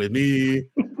fucking with me.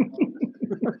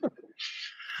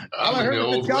 I'm in the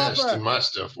Old West and my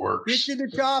stuff works. Get to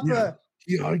the chopper.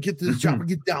 Yeah, get to the chopper,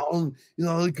 get down.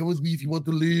 Come with me if you want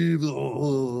to live.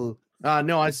 Oh.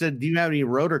 No, I said, do you have any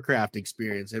rotorcraft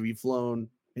experience? Have you flown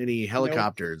any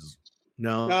helicopters?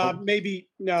 No. Maybe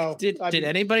no. Did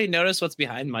anybody notice what's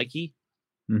behind Mikey?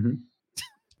 Mm-hmm.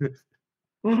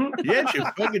 Yeah, it's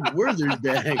your fucking Werther's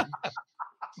bag.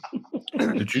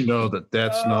 Did you know that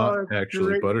that's not that's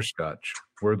actually great. butterscotch?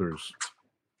 Werther's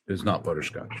is not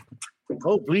butterscotch.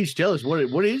 Oh, please tell us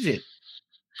what is it?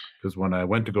 Because when I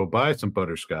went to go buy some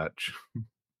butterscotch,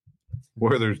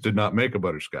 Werther's did not make a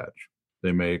butterscotch.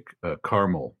 They make a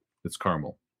caramel. It's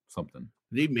caramel something.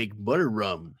 They make butter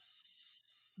rum.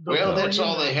 Well, that's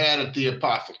all they had at the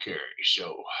apothecary,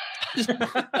 so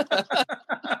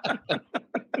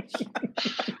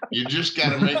you just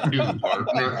got to make do,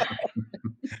 partner.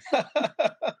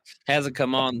 Hasn't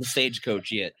come on the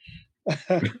stagecoach yet.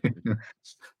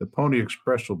 The Pony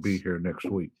Express will be here next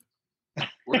week.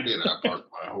 Where did I park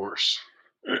my horse?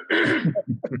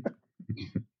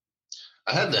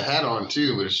 I had the hat on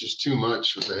too, but it's just too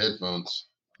much with the headphones.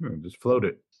 Just float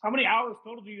it. How many hours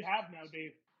total do you have now,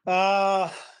 Dave?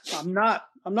 I'm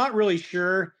not really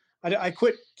sure. I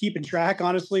quit keeping track,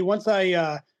 honestly. Once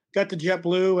I got to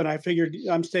JetBlue and I figured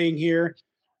I'm staying here,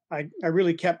 I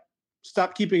really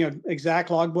stopped keeping an exact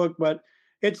logbook, but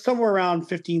it's somewhere around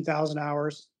 15,000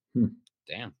 hours.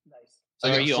 Damn. Nice. So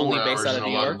I are got you 4 only based hours out in of a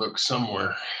New York? logbook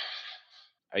somewhere.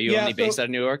 Are you only based out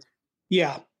of New York?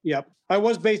 Yeah. Yep. I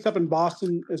was based up in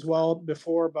Boston as well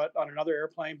before, but on another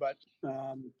airplane. But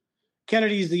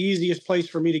Kennedy's the easiest place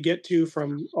for me to get to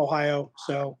from Ohio.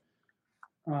 So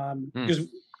because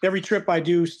every trip I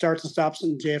do starts and stops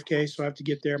in JFK, so I have to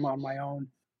get there on my own.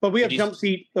 But we have jump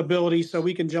seat ability, so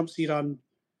we can jump seat on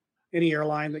any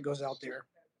airline that goes out there.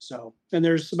 So, and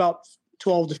there's about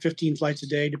 12 to 15 flights a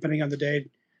day, depending on the day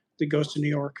that goes to New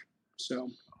York. So,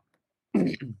 So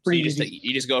Pretty you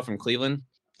easy. just go from Cleveland,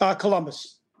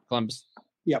 Columbus. Columbus.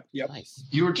 Yep. Nice.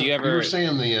 You were Do you you ever- were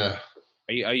saying the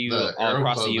Are you the all Aero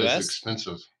across Club the is U.S.?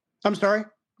 expensive. I'm sorry.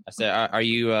 I said, are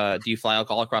you? Do you fly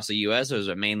all across the U.S. or is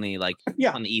it mainly like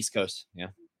Yeah. on the East Coast? Yeah.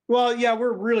 Well, yeah,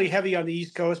 we're really heavy on the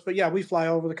East Coast, but yeah, we fly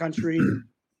over the country,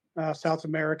 South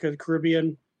America, the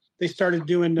Caribbean. They started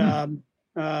doing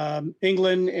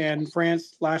England and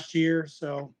France last year.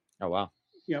 So, Oh wow.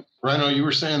 Rhino, you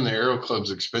were saying the Aero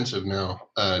Club's expensive now.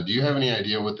 Do you have any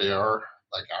idea what they are,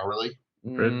 like hourly?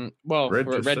 Well, Red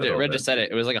just said all Red that. just said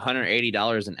it. It was like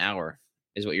 $180 an hour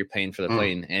is what you're paying for the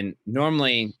plane, and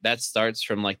normally that starts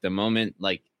from like the moment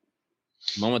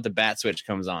the bat switch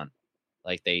comes on.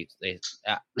 Like they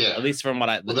at least from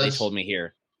what they told me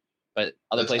here, but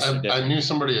other places are different. I knew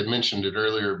somebody had mentioned it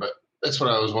earlier, but that's what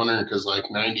I was wondering because like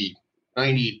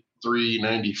 93,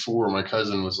 94, my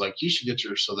cousin was like, you should get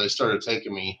yours. So they started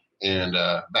taking me. And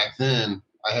back then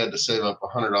I had to save up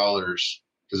 $100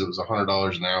 because it was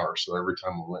 $100 an hour. So every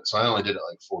time we went, so I only did it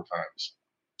like 4 times.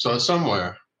 So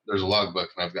somewhere there's a logbook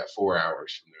and I've got 4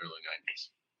 hours from the early 90s.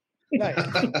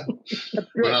 nice.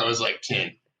 When I was like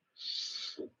 10.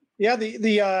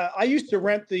 Yeah, I used to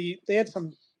rent they had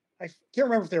some, I can't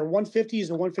remember if they were 150s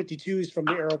or 152s from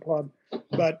the Aero Club,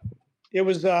 but it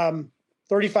was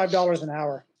 $35 an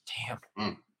hour.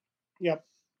 Damn. Yep.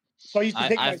 So I used to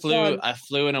take my son. I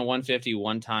flew in a 150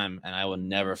 one time, and I will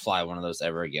never fly one of those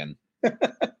ever again.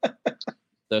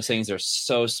 Those things are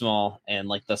so small, and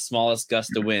like the smallest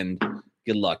gust of wind.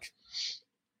 Good luck.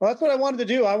 Well, that's what I wanted to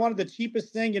do. I wanted the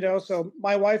cheapest thing, So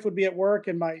my wife would be at work,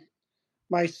 and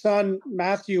my son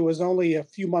Matthew was only a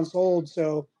few months old,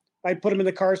 so I'd put him in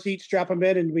the car seat, strap him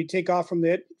in, and we'd take off from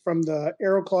the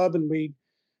Aero Club, and we'd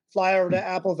fly over to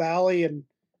Apple Valley and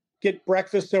get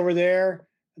breakfast over there,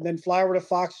 and then fly over to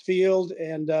Fox Field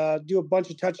and do a bunch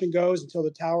of touch and goes until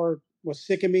the tower was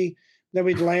sick of me. Then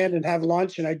we'd land and have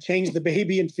lunch, and I'd change the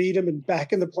baby and feed him and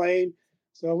back in the plane.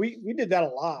 So we did that a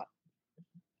lot.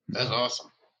 That's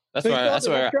awesome. That's so why. That's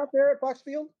why. Restaurant there at Fox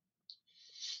Field.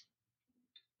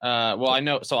 Well, I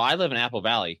know. So I live in Apple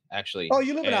Valley, actually. Oh,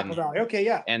 you live in Apple Valley. Okay,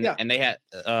 yeah. And they had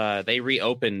they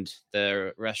reopened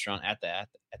the restaurant at the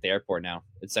airport now.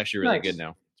 It's actually really good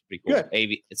now. It's pretty cool.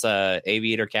 Good. It's a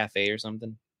Aviator Cafe or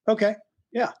something. Okay.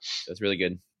 Yeah. So it's really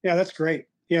good. Yeah, that's great.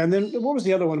 Yeah, and then what was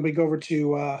the other one? We go over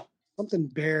to something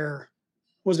Bear.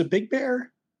 Was it Big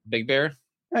Bear? Big Bear?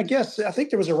 I think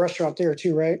there was a restaurant there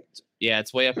too, right? Yeah,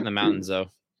 it's way up in the mountains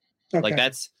though. Okay. Like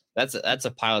that's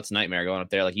a pilot's nightmare going up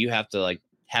there. Like you have to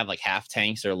have like half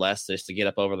tanks or less just to get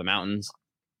up over the mountains.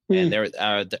 And there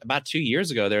about 2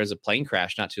 years ago there was a plane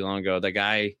crash not too long ago. The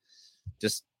guy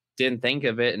just didn't think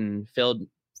of it and filled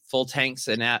full tanks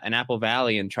in Apple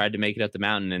Valley and tried to make it up the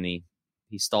mountain, and he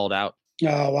stalled out.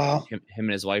 Oh wow. Him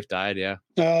and his wife died. Yeah.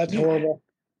 Oh, that's horrible.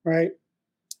 Right.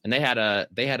 And they had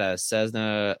a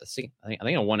Cessna, I think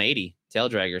a 180 tail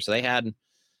dragger. So he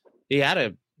had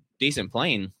a decent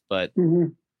plane, but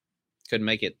couldn't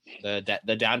make it. The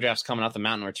downdrafts coming off the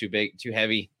mountain were too big, too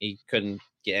heavy. He couldn't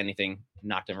get anything.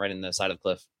 Knocked him right in the side of the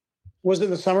cliff. Was it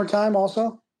the summertime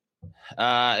also?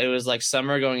 It was like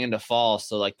summer going into fall,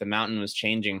 so like the mountain was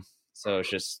changing. So it's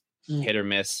just hit or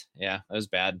miss. Yeah, it was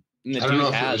bad. And I don't know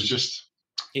if it was just.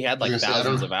 He had like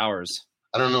thousands of hours.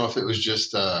 I don't know if it was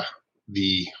just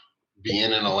the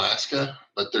being in Alaska,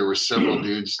 but there were several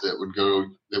dudes that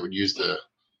would use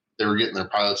they were getting their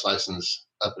pilot's license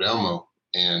up at Elmo,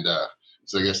 and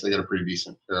so I guess they got a pretty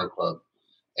decent Aero Club.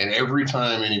 And every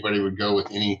time anybody would go with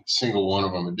any single one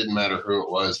of them, it didn't matter who it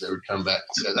was, they would come back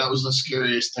and say, that was the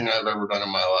scariest thing I've ever done in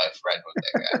my life, riding with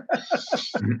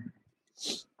that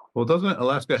guy. Well, doesn't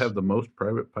Alaska have the most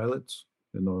private pilots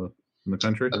in the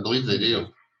country? I believe they do.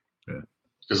 Yeah.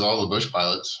 Because all the bush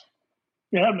pilots.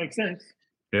 Yeah, that makes sense.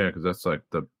 Yeah, because that's like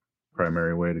the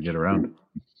primary way to get around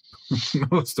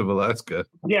most of Alaska.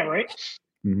 Yeah, right?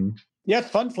 Mm-hmm. Yeah, it's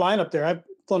fun flying up there. I've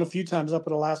flown a few times up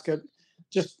in Alaska.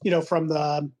 Just, from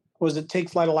Take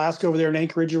Flight Alaska over there in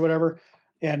Anchorage or whatever.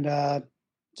 And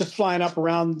just flying up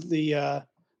around the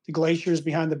glaciers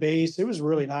behind the base. It was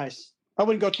really nice. I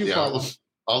wouldn't go too far.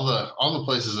 All the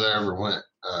places I ever went,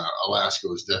 Alaska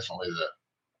was definitely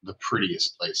the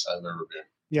prettiest place I've ever been.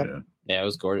 Yep. Yeah, it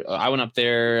was gorgeous. I went up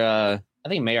there. I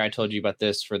think Mayor, I told you about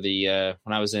this for the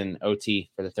when I was in OT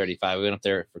for the 35. We went up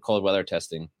there for cold weather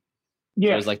testing. Yeah,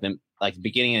 so it was like the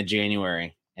beginning of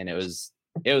January, and it was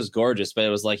gorgeous. But it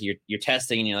was like you're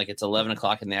testing, and you're like it's 11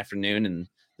 o'clock in the afternoon, and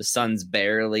the sun's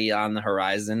barely on the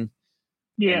horizon.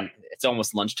 Yeah, it's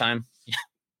almost lunchtime.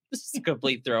 It's a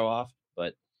complete throw off.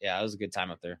 But yeah, it was a good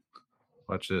time up there.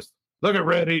 Watch this. Look at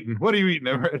Red eating. What are you eating,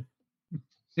 Red?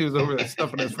 He was over there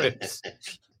stuffing his face.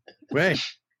 Ray.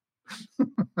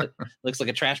 Looks like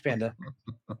a trash panda.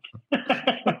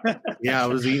 Yeah, I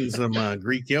was eating some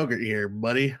Greek yogurt here,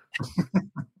 buddy.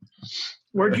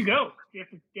 Where'd you go? Do you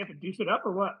have to deuce it up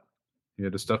or what? He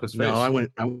had to stuff his face. No, I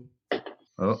went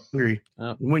Oh, hungry.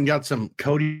 Oh. Went and got some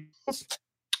Cody.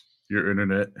 your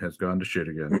internet has gone to shit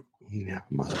again. Yeah,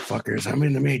 motherfuckers, I'm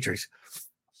in the Matrix.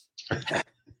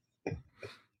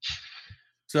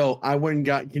 So I went and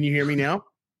got. Can you hear me now?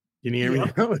 Can you hear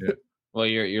me now? Yeah. Well,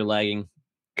 you're lagging.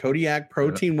 Kodiak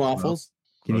protein waffles.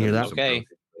 Can you hear that? Okay.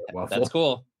 Waffle. That's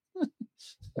cool.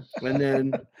 And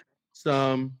then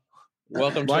some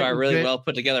Welcome to Like our really fit- well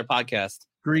put together podcast.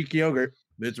 Greek yogurt.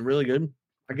 It's really good.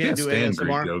 I I can't can't do stand ASMR.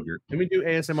 Greek yogurt. Let me do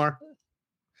ASMR.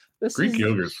 Greek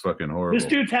yogurt's fucking horrible. This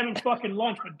dude's having fucking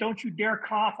lunch, but don't you dare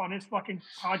cough on his fucking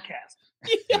podcast.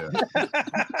 Yeah.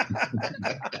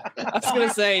 I was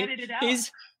gonna say Edit it out.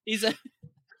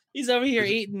 he's over here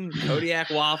eating Kodiak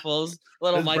waffles.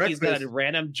 Little It's Mikey's got a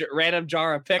breakfast. random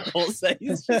jar of pickles. That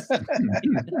he's just,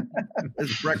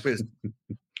 It's breakfast.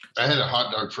 I had a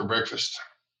hot dog for breakfast.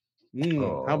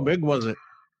 How big was it?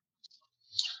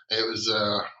 It was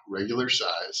regular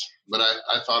size, but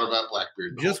I thought about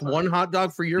Blackbeard. the Just whole time. one hot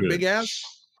dog for your Good. big ass?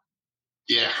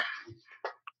 Yeah.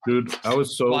 Dude, I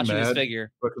was so watching his mad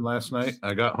figure. fucking last night.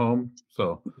 I got home,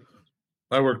 so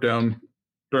I work down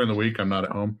during the week. I'm not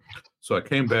at home. So I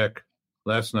came back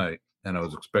last night and I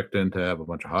was expecting to have a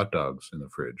bunch of hot dogs in the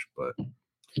fridge, but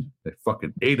they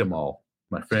fucking ate them all.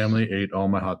 My family ate all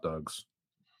my hot dogs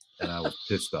and I was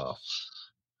pissed off.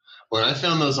 When I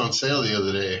found those on sale the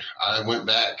other day, I went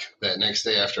back that next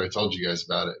day after I told you guys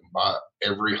about it and bought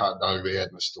every hot dog they had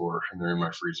in the store, and they're in my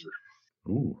freezer.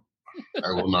 Ooh,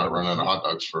 I will not run out of hot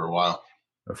dogs for a while.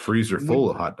 a freezer full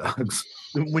of hot dogs.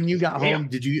 When you got Damn. home,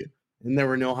 did you and there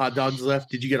were no hot dogs left?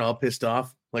 Did you get all pissed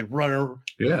off? Like running,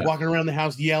 Yeah. walking around the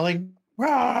house yelling?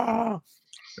 Rah!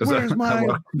 As Where's I mine?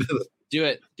 walked into the- Do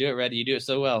it, Reddy. You do it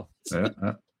so well. Yeah.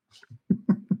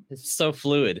 It's so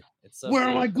fluid. It's so Where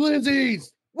are my fluid.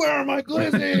 glizzies? Where are my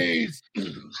glizzies?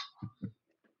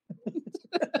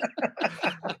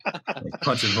 Like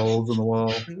punching holes in the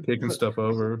wall, kicking stuff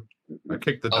over. I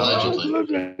kicked the dog.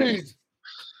 Allegedly. Glizzies.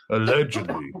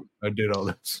 Allegedly, I did all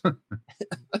this.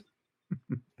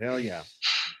 Hell yeah.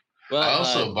 Well, I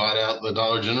also bought out the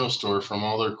Dollar General store from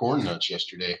all their corn nuts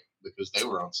yesterday because they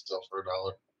were on sale for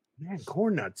 $1. Man,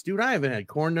 corn nuts. Dude, I haven't had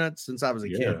corn nuts since I was a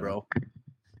Yeah. kid, bro.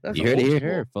 That's you heard it old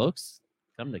here, school. folks.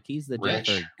 Come to Keys the Jet Ranch-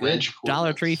 for good ranch corn Dollar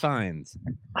nuts. Tree finds.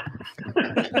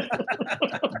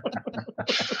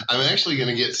 I'm actually going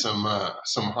to get some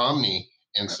hominy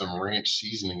and some ranch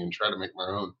seasoning and try to make my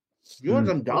own. You want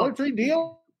some Dollar Tree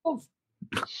deals?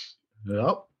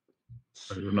 Yep.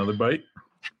 There's another bite.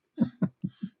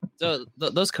 So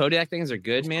those Kodiak things are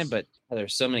good, man, but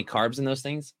there's so many carbs in those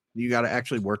things. You got to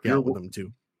actually work out with them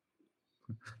too.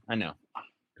 I know.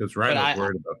 Because Ryan But was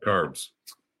worried about carbs.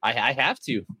 I have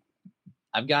to.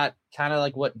 I've got kind of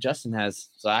like what Justin has,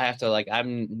 so I have to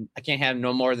I can't have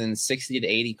no more than 60 to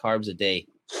 80 carbs a day.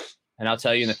 And I'll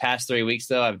tell you, in the past 3 weeks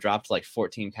though, I've dropped like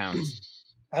 14 pounds.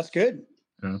 That's good.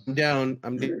 I'm down.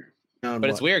 But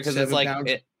it's weird because it's 7 like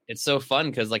pounds? it's so fun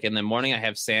because like in the morning I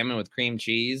have salmon with cream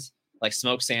cheese, like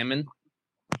smoked salmon.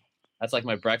 That's like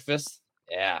my breakfast.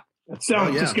 Yeah, That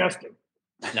sounds yeah. disgusting.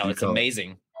 no, it's call it-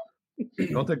 amazing. I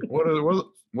don't think what are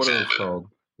those called?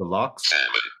 The locks?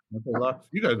 Aren't they locks?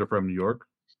 You guys are from New York.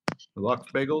 The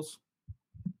locks bagels?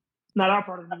 Not our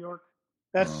part of New York.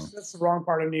 That's the wrong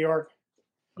part of New York.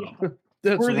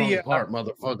 That's We're the the, wrong part,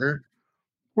 motherfucker.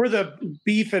 We're the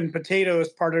beef and potatoes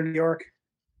part of New York.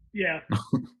 Yeah.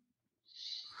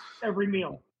 Every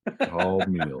meal. All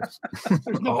meals.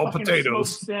 There's no All fucking potatoes.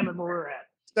 smoked salmon where we're at.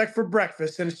 Except for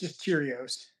breakfast, and it's just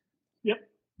Cheerios.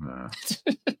 Uh,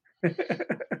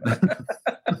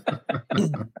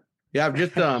 Yeah, I've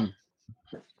just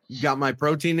got my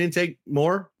protein intake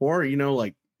more,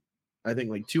 like I think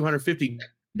like 250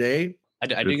 a day. I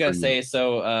Good do for gotta you. say,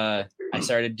 so I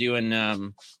started doing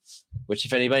which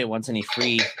if anybody wants any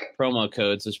free promo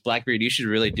codes, which Blackbeard, you should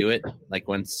really do it like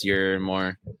once you're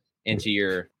more into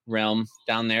your realm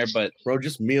down there. But Bro,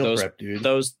 just meal Those- prep, dude.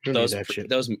 those Don't need those that shit.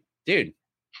 those dude,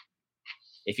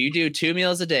 if you do 2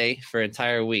 meals a day for an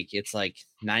entire week, it's like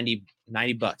 $90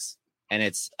 and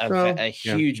it's a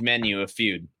Yeah. huge menu of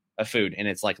food, and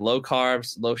it's like low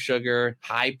carbs, low sugar,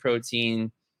 high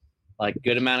protein, like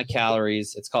good amount of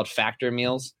calories. It's called Factor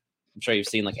Meals. I'm sure you've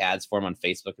seen like ads for them on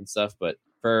Facebook and stuff, but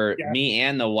for Yeah. me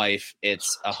and the wife,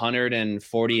 it's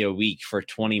 140 a week for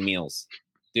 20 meals.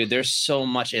 Dude, there's so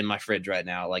much in my fridge right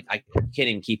now. Like I can't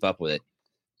even keep up with it,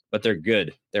 but they're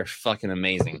good. They're fucking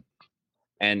amazing.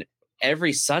 And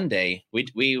every Sunday we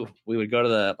would go to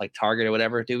the like Target or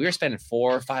whatever. Dude, we were spending $400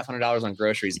 or $500 on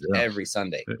groceries every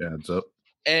Sunday. It adds up.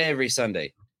 Every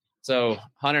Sunday. So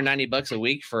 $190 a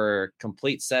week for a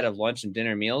complete set of lunch and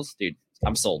dinner meals. Dude,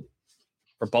 I'm sold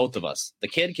for both of us. The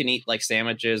kid can eat like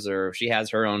sandwiches or she has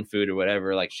her own food or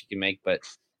whatever, like she can make, but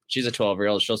she's a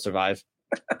 12-year-old. She'll survive.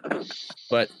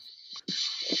 But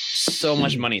so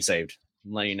much money saved.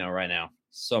 I'm letting you know right now.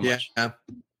 So much.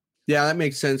 Yeah, that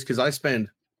makes sense because I spend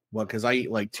because I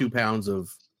eat like 2 pounds of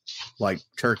like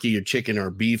turkey or chicken or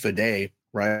beef a day,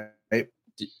 right?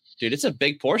 Dude, it's a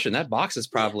big portion. That box is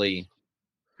probably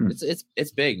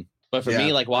it's big. But for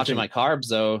me, like watching my carbs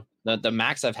though, the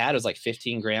max I've had is like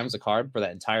 15 grams of carb for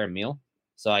that entire meal.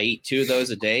 So I eat 2 of those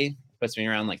a day. Puts me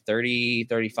around like 30,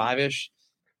 35-ish.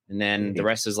 And then the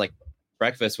rest is like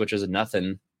breakfast, which is a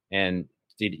nothing. And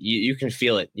dude, you can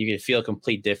feel it. You can feel a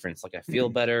complete difference. Like I feel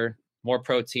better, more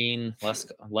protein, less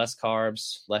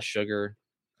carbs, less sugar.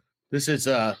 This is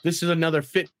another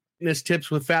fitness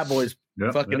tips with Fat Boys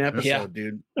episode,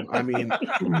 dude. I mean,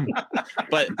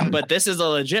 but this is a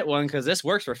legit one because this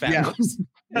works for Fat Boys.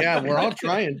 Yeah, we're all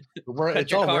trying.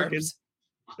 It's all working.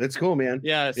 It's cool, man.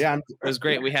 Yeah, it was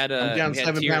great. We had I'm down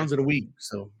 7 pounds in a week,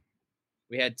 so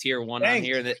we had tier 1 on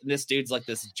here. This dude's like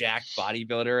this jacked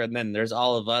bodybuilder, and then there's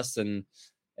all of us, and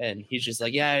he's just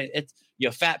like, yeah, it's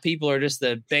fat people are just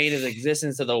the bane of the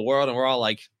existence of the world, and we're all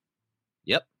like,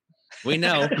 yep, we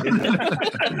know.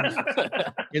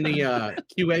 In the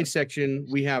QA section,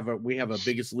 we have a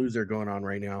Biggest Loser going on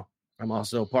right now. I'm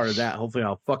also part of that. Hopefully,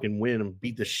 I'll fucking win and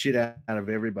beat the shit out of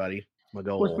everybody. My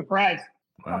goal. What's the prize?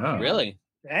 Wow. Really?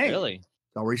 Dang. Really?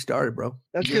 It's already started, bro.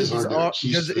 That's because it's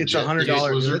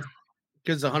 $100.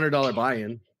 Because $100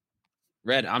 buy-in.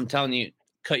 Red, I'm telling you,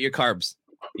 cut your carbs.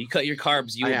 You cut your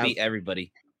carbs, you will beat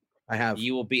everybody. I have.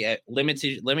 You will be limit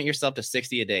yourself to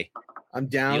 60 a day. I'm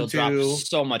down You'll to drop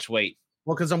so much weight.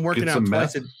 Well, because I'm working out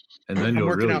twice and then you'll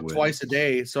working really out win. twice a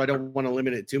day, so I don't want to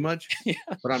limit it too much.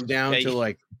 But I'm down to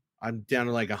like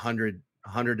 100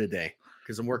 a day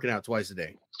because I'm working out twice a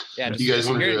day. Yeah, you guys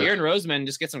you're in Roseman,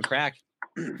 just get some crack.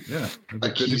 Yeah,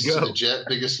 like Keys to the Jet,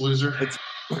 Biggest Loser.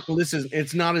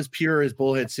 It's not as pure as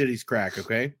Bullhead City's crack,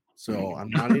 okay? So I'm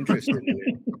not interested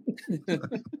in it.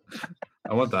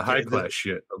 I want the high class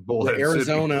shit of Bullhead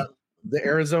City. The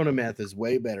Arizona meth is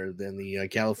way better than the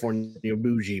California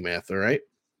bougie meth. All right.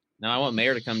 Now I want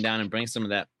Mayor to come down and bring some of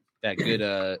that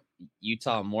good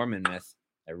Utah Mormon meth,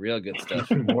 that real good stuff.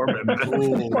 Mormon meth.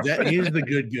 Oh, that is the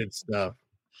good stuff.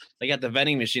 They got the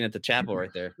vending machine at the chapel right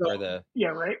there. Yeah,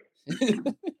 right.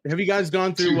 Have you guys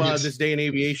gone through this day in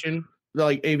aviation,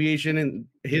 like aviation and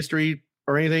history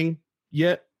or anything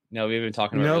yet? No, we've been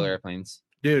talking about real airplanes.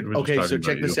 Dude, okay, so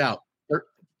check this out.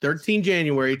 13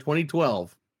 January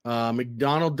 2012,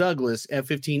 McDonnell Douglas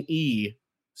F-15E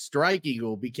Strike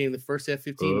Eagle became the first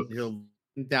F-15 to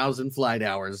 10,000 flight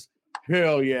hours.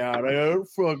 Hell yeah, dude.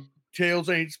 Fuck, tails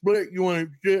ain't split. You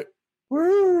want shit?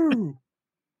 Woo!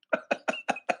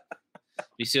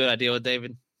 You see what I deal with,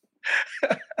 David?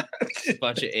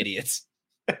 Bunch of idiots.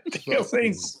 Tails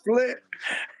ain't split.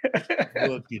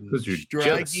 Fucking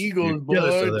Strike Eagles, boy,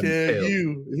 tell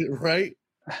you, right?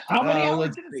 How many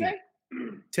hours did it say?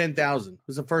 10,000. It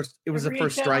was the first. It was the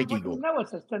first Strike Eagle. No, it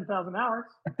says 10,000 hours.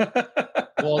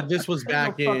 Well, this was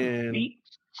back in.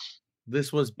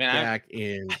 This was back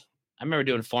in. I remember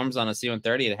doing forms on a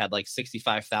C-130. It had like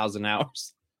 65,000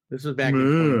 hours. This was back in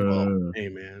 2012. Hey,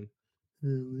 man.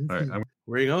 All right,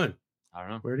 where are you going? I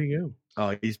don't know. Where'd he go?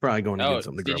 Oh, he's probably going to get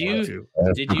something to grab too.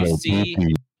 Did you see?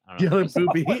 Yelling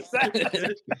poopy.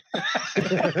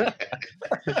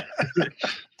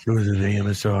 It was an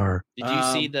AMSR. Did you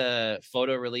see the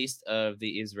photo released of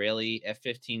the Israeli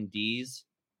F-15Ds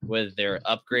with their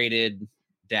upgraded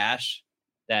dash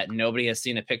that nobody has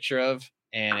seen a picture of,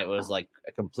 and it was like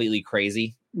completely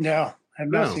crazy? No, I've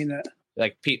not seen that.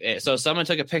 Like, so someone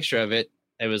took a picture of it.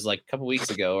 It was like a couple weeks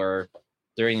ago, or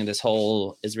during this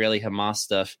whole Israeli Hamas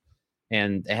stuff,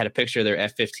 and they had a picture of their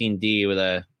F-15D with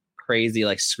a crazy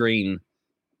like screen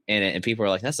in it, and people were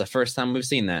like, "That's the first time we've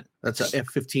seen that." That's a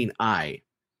F-15I.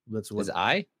 That's what is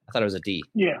I thought it was a D.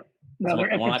 Yeah, no,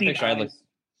 they're F-15I.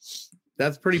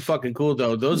 That's pretty fucking cool,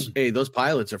 though. Those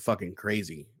pilots are fucking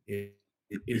crazy. It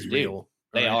is real.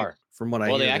 They are. From what I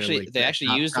hear, they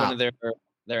actually used one of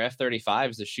their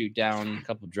F-35s to shoot down a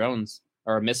couple drones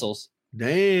or missiles.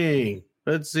 Dang.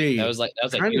 Let's see. That was a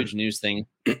huge news thing.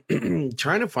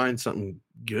 Trying to find something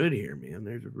good here, man.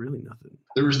 There's really nothing.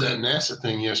 There was that NASA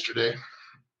thing yesterday.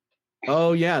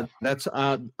 Oh yeah, that's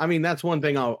that's one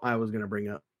thing I was gonna bring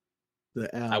up.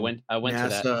 I went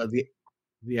NASA, to that.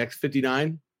 The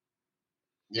X-59.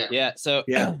 Yeah. Yeah. So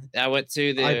I went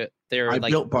to their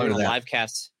built part of that live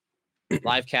cast.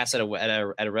 live cast at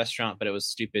a restaurant, but it was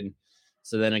stupid.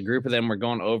 So then a group of them were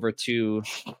going over to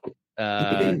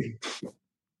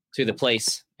the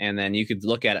place, and then you could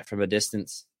look at it from a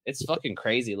distance. It's fucking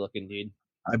crazy looking, dude.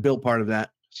 I built part of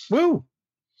that. Woo!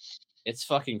 It's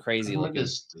fucking crazy From a looking.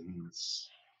 distance.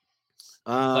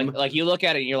 Like you look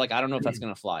at it and you're like, I don't know if that's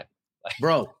gonna fly.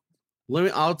 Bro,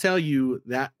 I'll tell you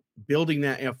that building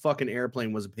that fucking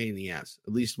airplane was a pain in the ass.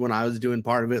 At least when I was doing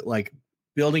part of it, like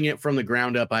building it from the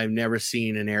ground up, I've never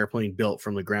seen an airplane built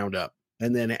from the ground up.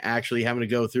 And then actually having to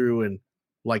go through and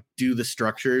like do the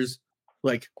structures,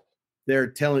 like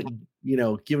they're telling,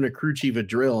 giving a crew chief a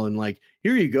drill and like,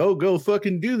 here you go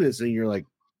fucking do this. And you're like,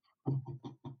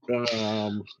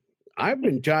 I've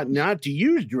been taught not to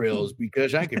use drills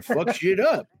because I can fuck shit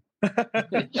up.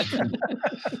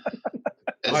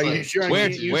 Are you sure?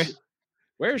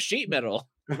 Where's sheet metal?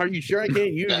 Are you sure I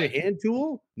can't use a hand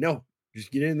tool? No,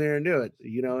 just get in there and do it.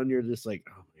 And you're just like,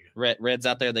 oh my God. Red's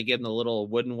out there. They give him the little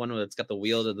wooden one that's got the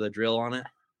wheel to the drill on it.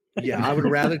 Yeah, I would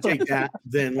rather take that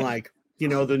than like,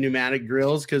 the pneumatic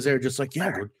drills, because they're just like,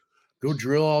 yeah, go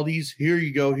drill all these. Here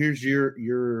you go. Here's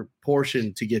your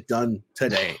portion to get done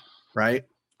today, right?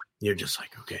 You're just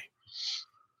like, okay,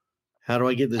 how do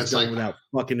I get this done without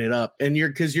fucking it up? And you're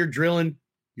drilling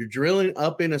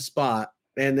up in a spot,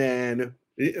 and then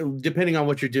depending on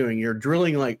what you're doing, you're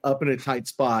drilling like up in a tight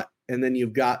spot, and then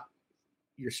you've got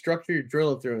your structure you're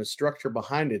drilling through and a structure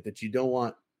behind it that you don't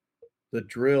want the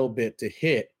drill bit to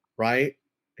hit, right?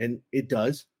 And it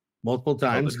does multiple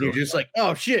times. You're just like,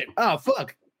 oh shit, oh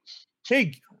fuck,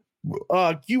 hey,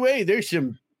 QA, there's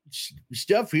some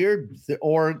stuff here.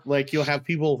 Or like you'll have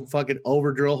people fucking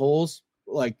over drill holes,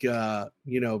 like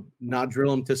not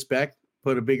drill them to spec,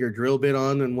 put a bigger drill bit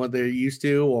on than what they're used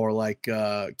to, or like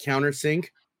countersink,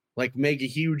 like make a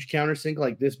huge countersink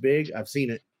like this big. I've seen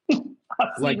it.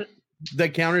 The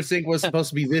countersink was supposed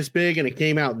to be this big and it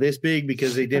came out this big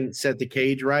because they didn't set the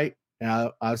cage right.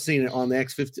 I've seen it on the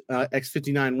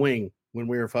X59 wing when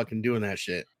we were fucking doing that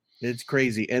shit. It's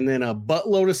crazy. And then a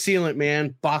buttload of sealant,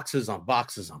 man. Boxes on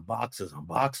boxes on boxes on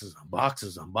boxes on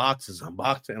boxes on boxes on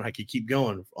boxes. And I could keep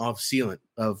going off sealant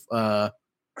of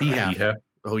BHAF.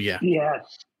 Oh, yeah. Yeah.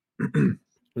 And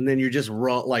then you're just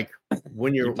raw, like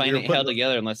when you're playing it held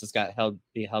together unless it's got held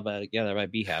together by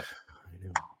BHAF. I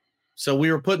know. So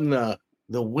we were putting the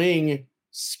wing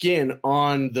skin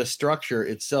on the structure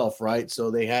itself, right? So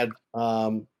they had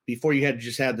before you had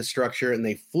just had the structure, and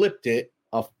they flipped it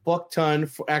a fuck ton.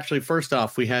 Actually, first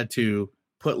off, we had to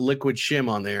put liquid shim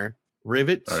on there,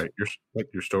 rivets. All right,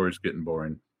 your story's getting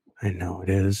boring. I know it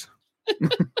is.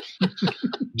 Did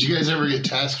you guys ever get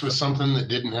tasked with something that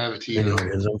didn't have a TO? I know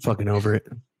it is. I'm fucking over it.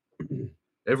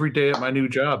 Every day at my new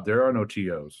job, there are no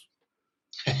TOs.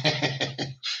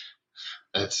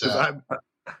 That's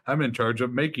I'm in charge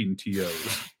of making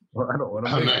TOs. Well, I don't want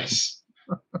to. Oh, nice.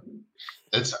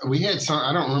 We had some.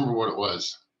 I don't remember what it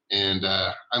was, and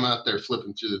I'm out there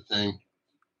flipping through the thing.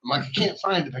 I'm like, I can't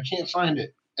find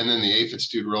it. And then the aphids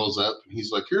dude rolls up, and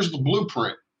he's like, "Here's the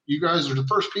blueprint. You guys are the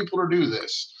first people to do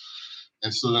this."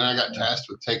 And so then I got tasked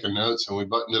with taking notes, and we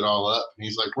buttoned it all up. And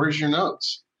he's like, "Where's your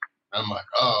notes?" And I'm like,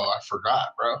 "Oh, I forgot,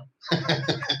 bro."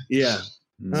 Yeah.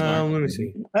 Let me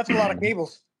see. That's a lot of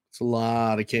cables. It's a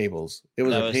lot of cables. It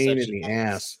was a pain in the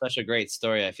ass. Such a great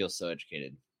story. I feel so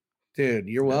educated. Dude,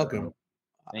 you're welcome.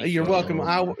 You're welcome.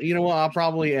 You know what? I'll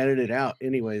probably edit it out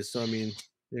anyways. So I mean,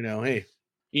 hey.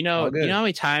 You know how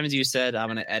many times you said I'm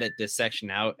gonna edit this section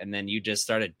out, and then you just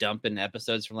started dumping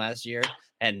episodes from last year,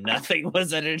 and nothing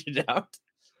was edited out.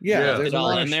 Yeah, there's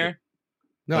all in there.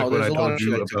 No, like there's when a I lot of told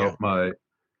you shit about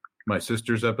my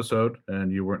sister's episode,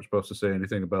 and you weren't supposed to say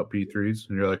anything about P3s,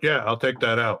 and you're like, "Yeah, I'll take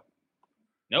that out."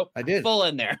 Nope, I did. Full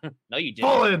in there. No, you didn't.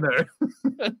 Full in there.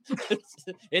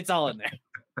 It's all in there.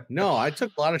 No, I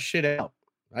took a lot of shit out.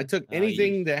 I took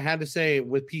anything that had to say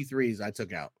with P3s. I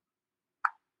took out.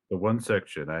 The one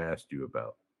section I asked you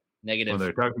about. Negative. When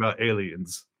they're talking about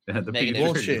aliens and the Negative.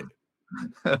 Bullshit.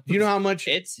 Do you know how much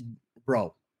it's,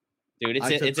 bro? Dude, it's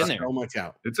in there. So much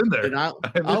out. It's in there. And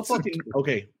I'll fucking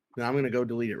okay. Now I'm gonna go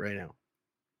delete it right now.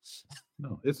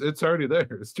 No, it's already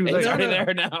there. It's too late. It's already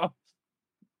there now.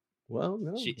 Well,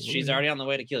 no. She's already on the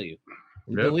way to kill you.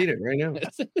 Delete it right now.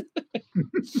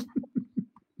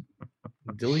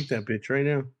 Delete that bitch right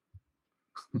now.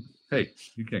 Hey,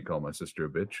 you can't call my sister a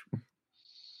bitch.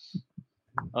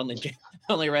 Only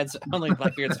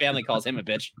Blackbeard's family calls him a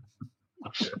bitch.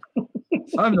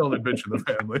 I'm the only bitch in the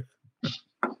family.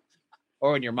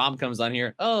 Or when your mom comes on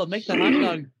here, oh, make the hot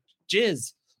dog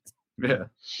jizz. Yeah,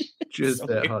 jizz So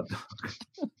that weird. hot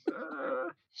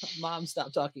dog. Mom,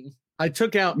 stop talking. I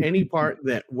took out any part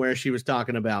where she was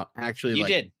talking about actually. You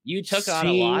like, did. You took on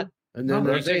a lot. And then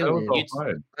No, there's that was all aliens.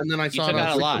 fine. And then I You saw took it out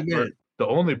a on lot. 60 Minutes. The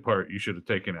only part you should have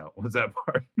taken out was that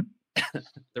part.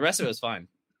 The rest of it was fine.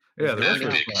 Yeah, the rest Now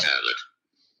was Big fine. salad.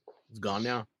 It's gone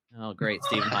now. Oh, great.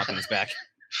 Stephen Hawking's back.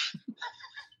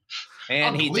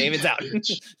 And I'll he bleep David's that out.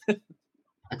 bitch.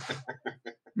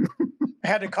 I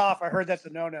had to cough. I heard that's a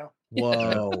no-no.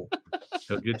 Whoa.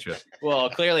 He'll get you. Well,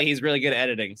 clearly he's really good at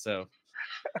editing. So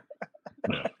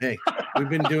Hey, we've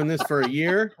been doing this for a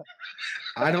year.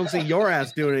 I don't see your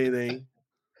ass doing anything.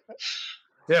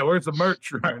 Yeah, where's the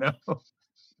merch right now? I'm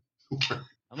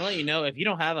gonna let you know if you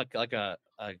don't have a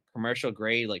commercial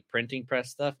grade like printing press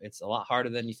stuff, it's a lot harder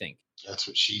than you think. That's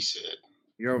what she said.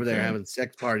 You're over there Okay. having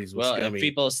sex parties with Well, Scummy. if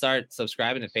people start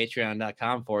subscribing to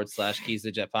patreon.com/Keys to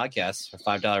the Jet podcast for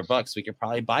 $5 we could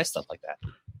probably buy stuff like that.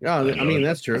 Yeah, I mean,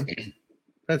 that's true.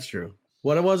 That's true.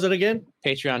 What was it again?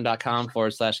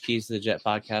 Patreon.com/Keys to the Jet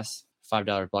podcast,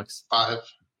 $5 bucks. $5.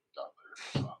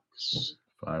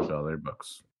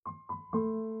 $5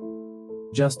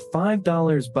 Just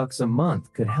 $5 a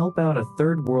month could help out a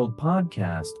third world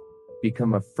podcast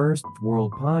become a first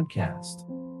world podcast.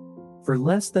 For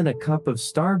less than a cup of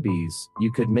Starbies,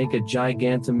 you could make a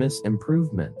gigantimous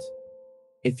improvement.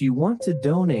 If you want to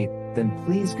donate, then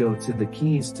please go to the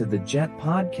Keys to the Jet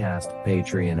podcast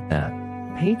Patreon at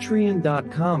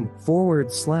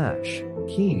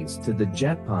patreon.com/Keys to the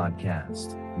Jet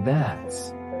podcast.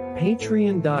 That's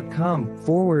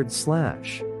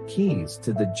patreon.com/Keys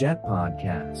to the Jet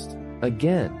podcast.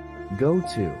 Again, go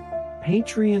to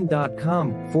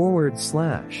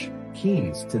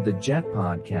patreon.com/Keys to the Jet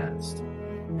podcast.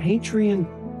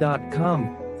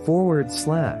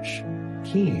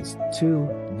 Patreon.com/Keys to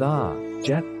the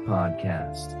Jet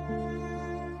podcast.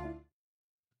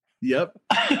 Yep.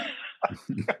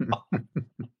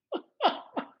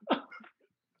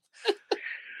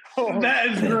 That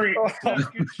is great. That's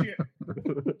good shit.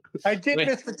 I did Wait,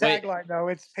 miss the wait. tagline though.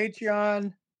 It's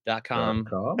Patreon. .com.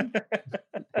 //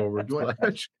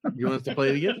 You want us to play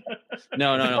it again?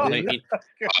 No. You need,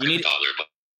 $5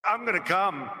 I'm gonna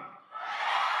come.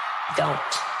 Don't.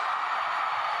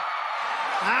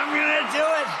 I'm gonna do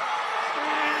it.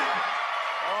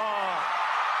 Oh.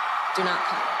 Do not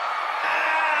come.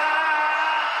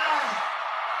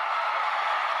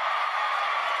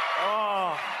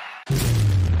 Oh.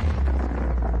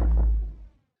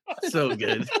 So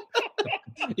good.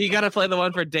 you got to play the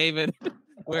one for David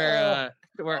where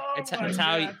Oh it's my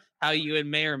God. how you and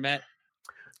Mayor met.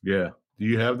 Yeah. Do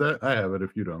you have that? I have it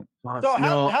if you don't. So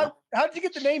No. how did you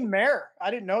get the name Mare?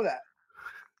 I didn't know that.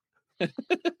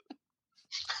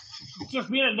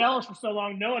 Just being at Dallas for so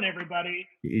long, knowing everybody,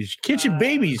 He's kitchen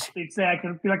babies. they'd say I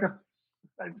could be like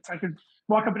I could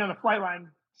walk up and down the flight line,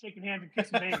 shaking hands and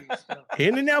kissing babies. So.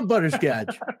 Handing out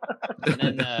butterscotch.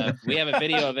 And then we have a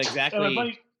video of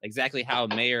Everybody- exactly how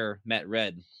Mayor met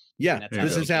Red. Yeah, And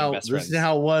that's this how is they became how best this is friends.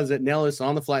 how it was at Nellis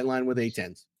on the flight line with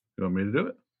A10s. You want me to do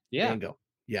it? Yeah, And go.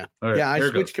 Yeah. All right. Yeah, I here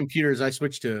it switched goes. computers. I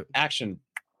switched to action.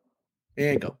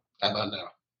 and go. How about now?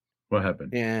 What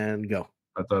happened? And go.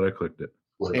 I thought I clicked it.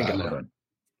 What There you about go. Hold now? on.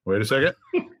 Wait a second.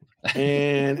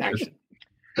 And action.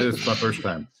 This is my first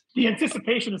time. The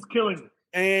anticipation is killing me.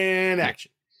 And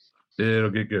action. It'll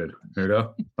get good. Here we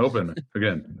go. Open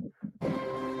again.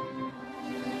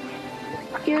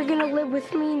 You're gonna live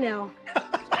with me now.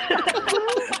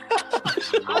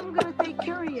 I'm gonna take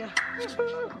care of you.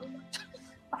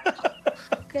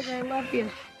 Because I love you.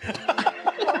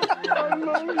 I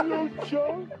love you,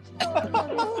 Joe.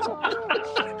 Oh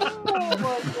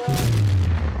my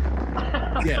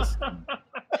God. Yes.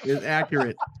 It's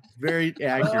accurate. Very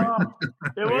accurate. Oh, it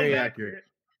was Very accurate.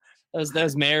 That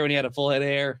was Mayor when he had a full head of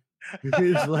hair.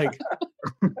 It's like,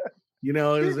 you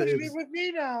know, You're it's, gonna it's, be with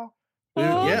me now.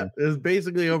 yeah, it's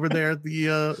basically over there at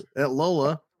the at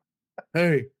Lola.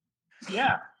 Hey,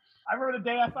 Yeah, I remember the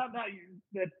day I found out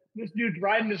that this dude's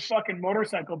riding his fucking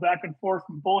motorcycle back and forth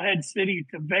from Bullhead City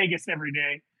to Vegas every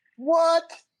day. What?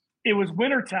 It was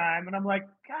wintertime, and I'm like,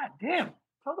 God damn,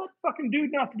 tell that fucking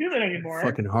dude not to do that anymore.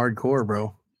 fucking hardcore,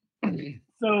 bro.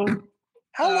 So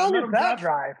How long let is him that drive.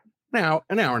 drive? Now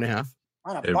an hour and a half.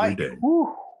 On a Every bike. day.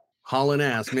 Whew. Hauling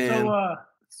ass, man.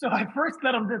 So I first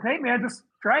let him just, hey man, just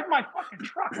drive my fucking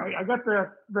truck. I got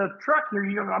the truck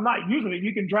here. I'm not using it.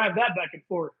 You can drive that back and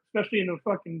forth, especially in the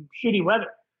fucking shitty weather.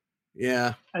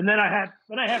 Yeah. And then I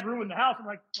had room in the house. I'm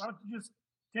like, why don't you just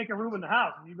take a room in the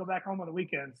house and you go back home on the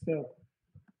weekends? So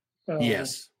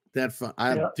Yes. That fun.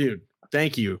 Yeah. Dude,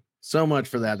 thank you so much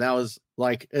for that. That was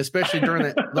like, especially during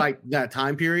that like that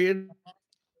time period.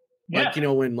 yeah, Like, you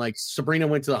know, when like Sabrina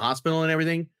went to the hospital and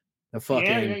everything. The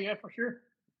fucking yeah, for sure.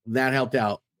 that helped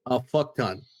out a fuck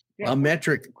ton. Yeah, a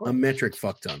metric course.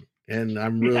 fuck ton. And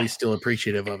I'm really still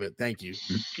appreciative of it. Thank you.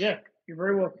 Yeah, you're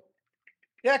very welcome.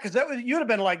 Yeah, because you'd have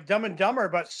been like Dumb and Dumber,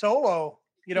 but solo,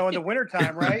 in the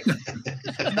wintertime, right?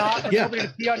 Not with nobody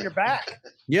to pee on your back.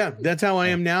 Yeah, that's how I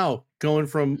am now, going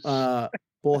from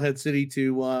Bullhead City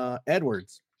to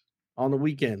Edwards on the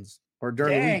weekends or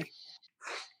during the week.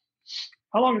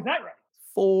 How long is that ride?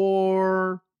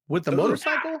 With the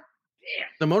motorcycle? Yeah.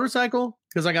 The motorcycle?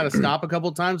 Because I got to stop a couple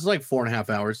of times. It's like 4.5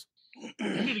 hours. You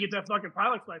need to get that fucking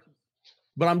pilot's license.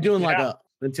 But I'm doing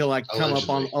until I come up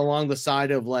along the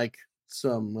side of like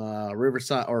some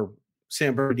Riverside or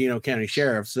San Bernardino County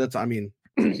Sheriff. So that's,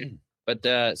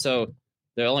 But so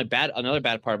another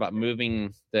bad part about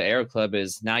moving the Aero Club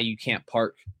is now you can't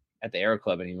park at the Aero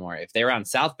Club anymore. If they were on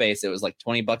South Base, it was like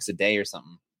 $20 a day or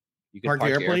something. You could park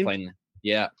your airplane.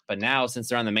 Yeah, but now since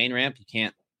they're on the main ramp, you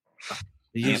can't.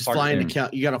 You just fly into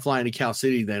you got to fly into Cal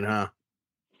City then, huh?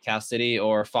 Cal City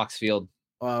or Fox Field.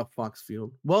 Fox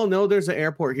Field. Well, no, there's an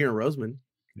airport here in Roseman.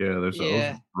 Yeah, there's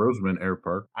a Roseman Air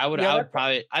Park.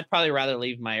 I'd probably rather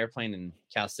leave my airplane in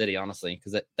Cal City, honestly,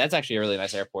 because that's actually a really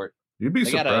nice airport. You'd be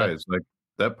surprised. Like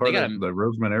that part of the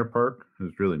Roseman Air Park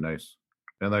is really nice,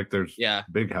 and like there's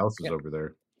big houses over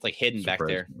there. It's like hidden back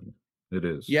there. It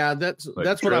is. Yeah, that's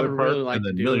what I would really like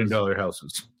to do. $1 million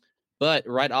houses. But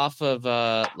right off of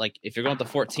like if you're going to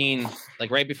 14,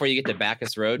 like right before you get to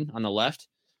Bacchus Road on the left,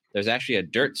 there's actually a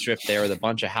dirt strip there with a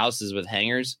bunch of houses with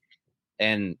hangars,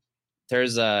 and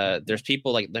there's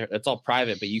people like it's all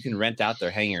private, but you can rent out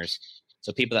their hangars.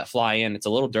 So people that fly in, it's a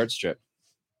little dirt strip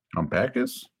on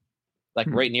Bacchus, like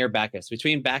right near Bacchus,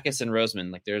 between Bacchus and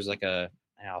Roseman. Like there's like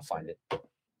I'll find it.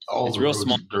 It's real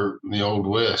small. Dirt in the Old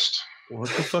West. What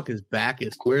the fuck is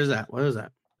Bacchus? Where is that? What is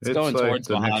that? It's going like towards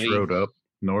the next road up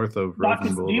north of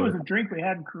Roseman Boulevard. was a drink we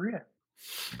had in Korea.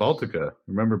 Baltica.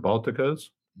 Remember Balticas?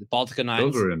 The Baltica 9s.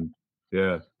 Those were in.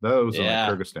 Yeah, that was in like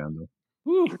Kyrgyzstan though.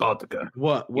 Woo. Baltica.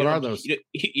 What are those?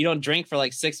 You don't drink for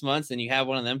like 6 months and you have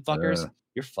one of them fuckers.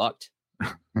 You're fucked.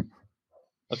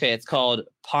 Okay, it's called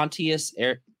Pontius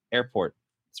Airport.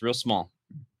 It's real small.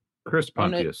 Chris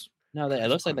Pontius. No, it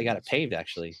looks like they got it paved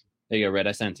actually. There you go, Red.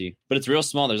 I sent it to you. But it's real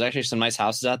small. There's actually some nice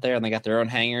houses out there, and they got their own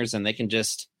hangars, and they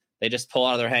just pull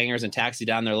out of their hangars and taxi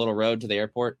down their little road to the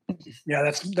airport. Yeah,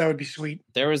 that would be sweet.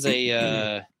 There was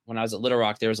when I was at Little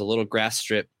Rock, there was a little grass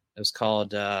strip. It was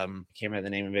called I can't remember the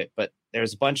name of it, but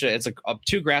there's a bunch of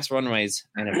two grass runways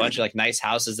and a bunch of like nice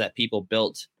houses that people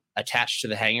built attached to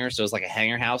the hangar. So it was like a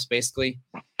hangar house basically.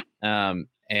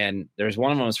 And there's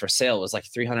one of them was for sale. It was like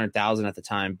 $300,000 at the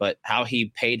time, but how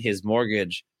he paid his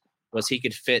mortgage was he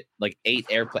could fit like 8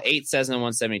 Cessna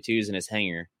 172s in his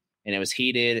hangar, and it was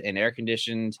heated and air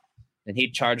conditioned, and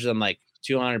he'd charge them like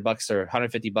 $200 or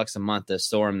 $150 a month to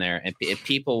store them there, and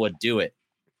people would do it.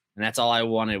 And that's all I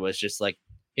wanted was just like,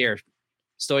 here,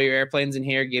 store your airplanes in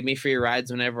here, give me free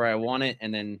rides whenever I want it,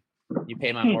 and then you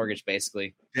pay my mortgage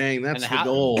basically. Dang, that's the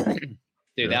goal.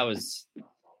 Dude, that's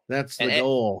the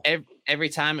goal. Every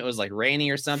time it was like raining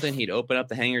or something, he'd open up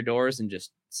the hangar doors and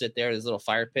just sit there at his little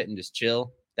fire pit and just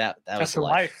chill. That's was the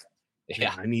life.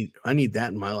 Yeah, I need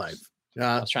that in my life.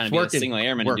 I was trying to be a single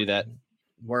airman and do that.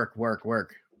 Work.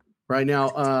 Right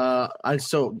now, I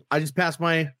just passed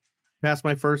my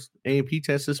first A&P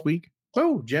test this week.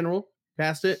 Oh, general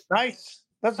passed it. Nice.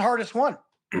 That's the hardest one.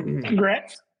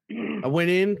 Congrats. I went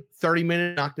in 30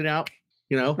 minutes, knocked it out.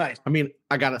 Nice. I mean,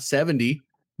 I got a 70,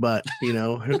 but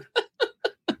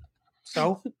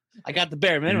so I got the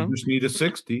bare minimum. You just need a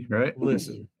 60, right?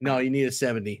 Listen, no, you need a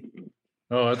 70.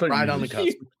 Oh, I thought right on the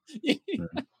cusp.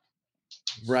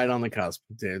 Right on the cusp,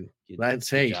 dude. That's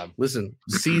listen,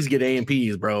 C's get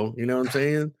A&Ps, bro. You know what I'm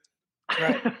saying?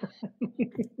 Right.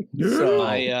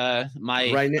 So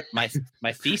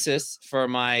my thesis for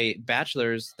my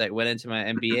bachelor's that went into my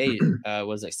MBA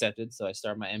was accepted. So I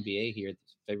started my MBA here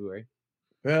this February.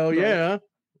 Hell yeah.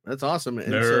 That's awesome.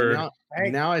 And so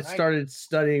now I started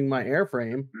studying my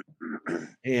airframe.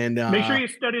 And make sure you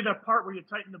study the part where you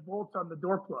tighten the bolts on the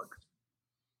door plugs.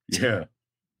 Yeah.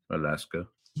 Alaska.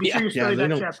 Be sure you study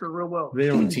that chapter real well. They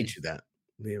don't teach you that.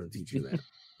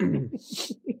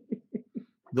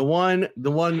 The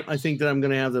one I think that I'm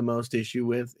gonna have the most issue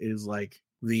with is like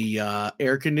the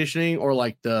air conditioning or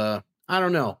like I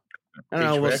don't know.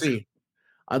 We'll see.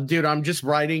 Dude, I'm just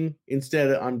writing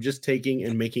instead. I'm just taking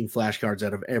and making flashcards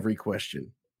out of every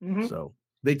question. Mm-hmm. So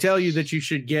they tell you that you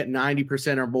should get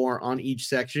 90% or more on each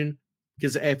section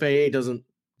because the FAA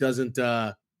doesn't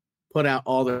put out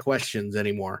all the questions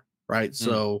anymore, right?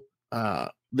 So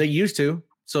they used to,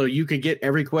 so you could get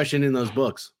every question in those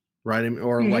books, right?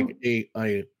 Or like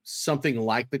a something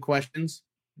like the questions,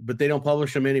 but they don't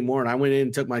publish them anymore. And I went in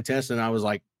and took my test, and I was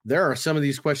like, there are some of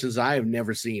these questions I have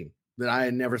never seen. that I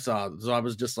never saw. So I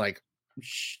was just like,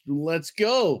 let's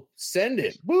go. Send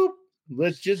it. Boop.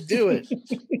 Let's just do it.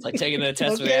 It's like taking the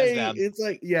test Okay. with ASVAB. It's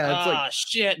like, yeah, it's like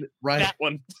shit. right. That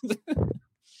one.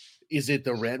 Is it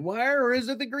the red wire or is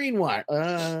it the green wire?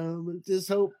 Let's just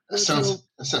hope. That sounds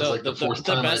like the fourth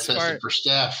time I tested for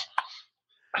staph.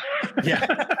 Yeah.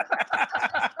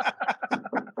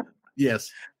 Yes.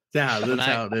 Yeah, that's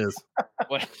how it is.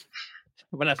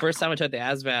 When the first time I took the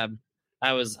ASVAB,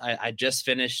 I just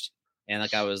finished and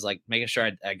like I was like making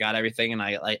sure I got everything, and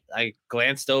I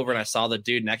glanced over and I saw the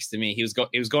dude next to me. He was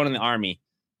going in the army,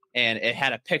 and it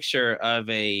had a picture of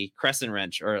a crescent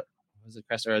wrench or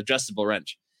adjustable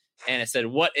wrench, and it said,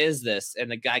 "What is this?"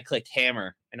 And the guy clicked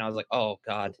hammer, and I was like, "Oh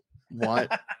God, what?"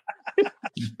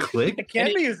 Click? It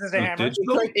can be used as a hammer.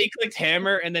 He clicked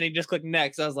hammer, and then he just clicked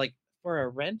next. I was like, "For a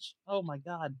wrench? Oh my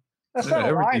God!" That's not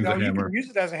a lie, everything's though. a You hammer. can use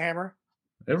it as a hammer.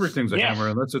 Everything's a hammer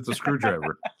unless it's a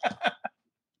screwdriver.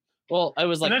 Well, it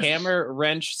was like hammer,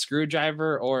 wrench,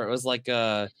 screwdriver, or it was like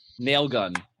a nail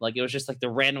gun. Like it was just like the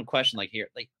random question, like here,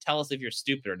 like tell us if you're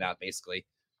stupid or not, basically.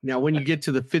 Now, when you get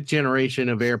to the 5th generation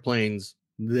of airplanes,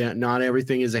 that not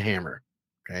everything is a hammer.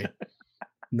 Okay.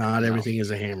 Not everything is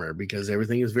a hammer because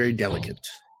everything is very delicate.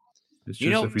 It's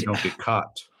just if you don't get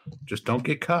caught. Just don't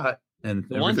get caught. And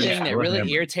the one thing that really hammer.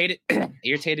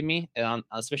 irritated me,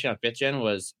 especially on 5th gen,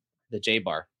 was the J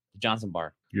bar, the Johnson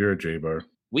bar. You're a J bar.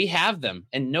 We have them,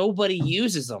 and nobody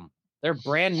uses them. They're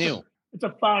brand new. It's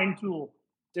a fine tool,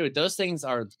 dude. Those things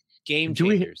are game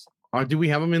changers. Do we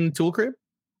have them in the tool crib?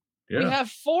 Yeah. We have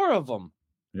 4 of them.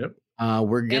 Yep.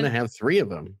 We're gonna have 3 of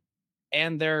them,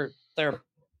 and they're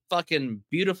fucking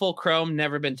beautiful chrome,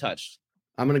 never been touched.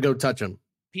 I'm gonna go touch them.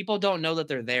 People don't know that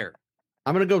they're there.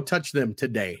 I'm gonna go touch them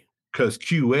today. Because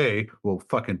QA will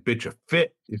fucking bitch a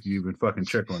fit if you even fucking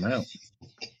check one out.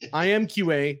 I am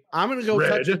QA. I'm gonna go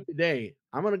touch them today.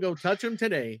 I'm gonna go touch them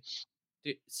today.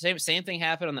 Dude, same thing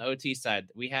happened on the OT side.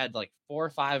 We had like 4 or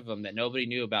 5 of them that nobody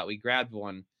knew about. We grabbed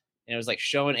one, and it was like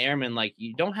showing airmen like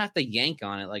you don't have to yank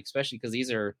on it, like especially because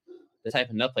these are the type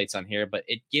of nut plates on here, but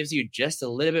it gives you just a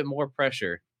little bit more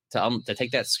pressure to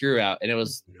take that screw out. And it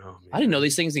was I didn't know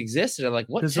these things existed. I'm like,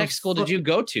 what tech school did you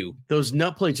go to? Those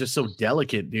nut plates are so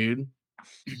delicate, dude.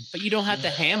 But you don't have to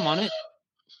ham on it.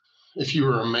 If you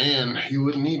were a man, you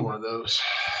wouldn't need one of those.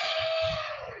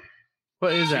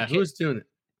 What is that? Who's doing it?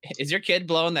 Is your kid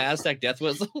blowing the Aztec death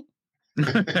whistle? Yeah,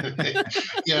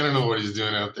 I don't know what he's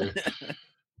doing out there.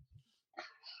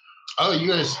 Oh, you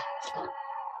guys.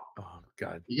 Oh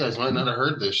God. You guys might not have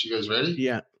heard this. You guys ready?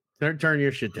 Yeah. Turn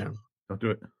your shit down. Don't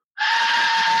do it.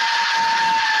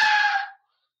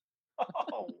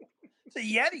 Oh, it's a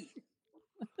Yeti.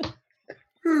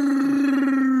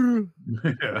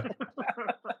 Yeah.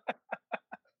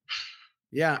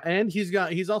 Yeah, and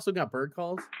he's also got bird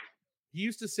calls. He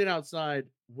used to sit outside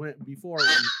when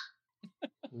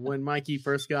Mikey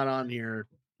first got on here.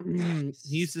 He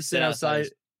used to sit outside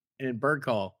and bird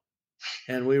call,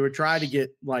 and we would try to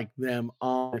get like them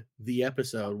on the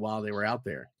episode while they were out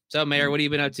there. So, Mayor, what have you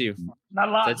been up to? Not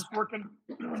a lot. Just working.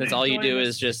 That's all you do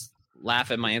is just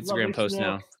laugh at my Instagram post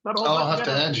now. I'll have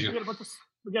to add you.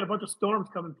 We got a bunch of storms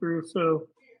coming through, so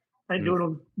I ain't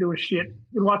doing shit.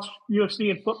 You watch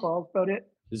UFC and football. That's about it.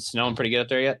 Is it snowing pretty good up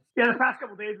there yet? Yeah, the past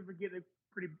couple of days we've been getting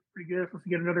pretty good. Supposed to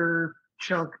get another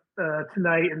chunk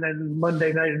tonight, and then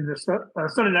Monday night and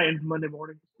Sunday night and Monday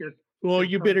morning. Good. Well,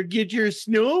 you better get your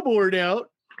snowboard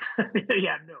out.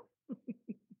 Yeah, no.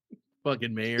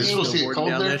 Fucking Mayor. You're supposed to get cold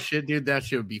down there? that shit, dude. That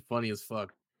shit would be funny as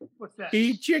fuck. What's that?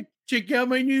 Hey, check out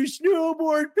my new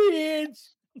snowboard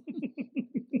pants.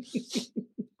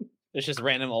 There's just a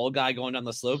random old guy going down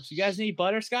the slopes. You guys need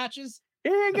butterscotches?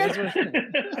 Here I got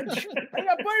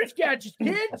butterscotches,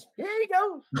 kids. Here you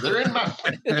go. They're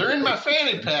in my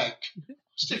fanny pack.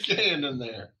 Stick your hand in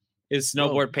there. His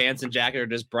snowboard pants and jacket are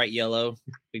just bright yellow.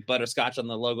 Big butterscotch on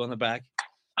the logo on the back.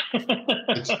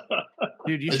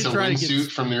 Dude, you It's should a try to wingsuit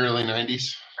get. from the early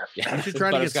 '90s. Yeah, You should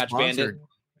try to get Butterscotch Bandit. sponsored.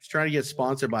 Just try to get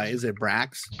sponsored by. Is it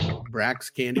Brax?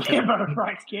 Brax Candy.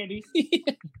 Brax candy.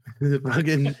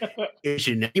 Fucking. It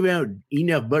should not give out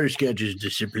enough butterscotches to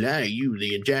supply you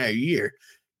the entire year.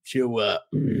 So,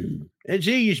 and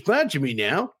say you sponsor me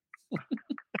now.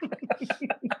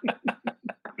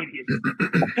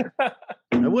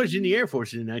 I was in the Air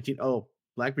Force in the 19. Oh,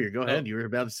 Blackbeard, go ahead. You were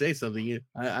about to say something.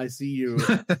 I see you.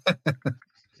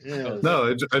 Yeah.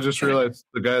 No, I just realized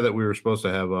the guy that we were supposed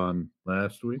to have on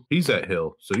last week, he's at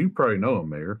Hill. So you probably know him,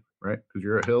 Mayor, right? Because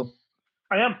you're at Hill.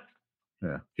 I am.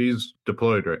 Yeah. He's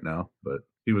deployed right now, but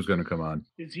he was going to come on.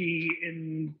 Is he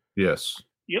in? Yes.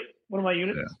 Yep, one of my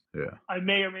units. Yeah. I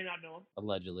may or may not know him.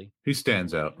 Allegedly. He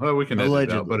stands out. Well, we can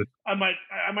edit it out, but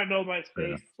I I might know by his face.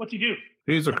 Yeah. What's he do?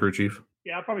 He's a crew chief.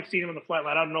 Yeah, I've probably seen him in the flight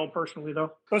line. I don't know him personally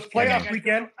though. So it's playoff I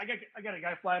weekend. I got a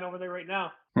guy flying over there right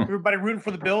now. Everybody rooting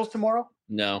for the Bills tomorrow?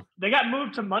 No. They got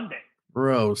moved to Monday.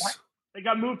 Gross. They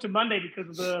got moved to Monday because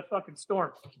of the fucking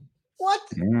storm. What?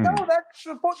 No,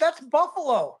 that's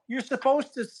Buffalo. You're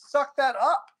supposed to suck that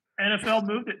up. NFL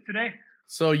moved it today.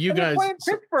 So you And they're guys, playing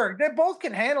Pittsburgh. They both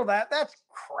can handle that. That's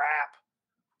crap.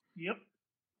 Yep.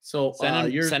 so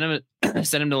Send you're him to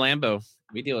Lambeau.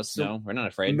 We deal with snow. We're not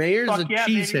afraid. Mayor's Fuck a yeah,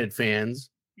 baby. Cheesehead fans.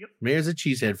 Yep. Mayor's a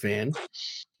Cheesehead fan.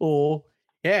 Oh,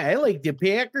 yeah, I like the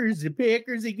Packers. The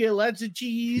Packers, they get lots of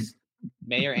cheese.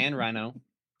 Mayor and Rhino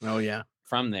Oh, yeah.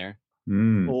 from there.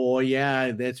 Mm. Oh,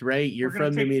 yeah, that's right. You're We're gonna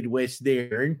from the take- Midwest there,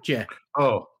 aren't you?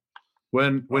 Oh,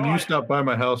 when Oh, you I- stopped by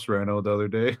my house, Rhino, the other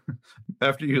day,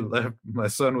 after you left, my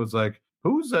son was like,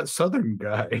 "Who's that Southern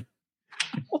guy?"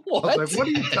 What? I was like, "What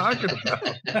are you talking about?"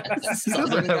 He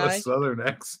doesn't have a Southern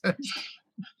accent.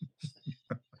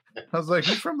 I was like,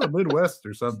 "He's from the Midwest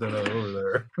or something over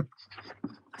there."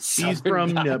 He's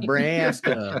from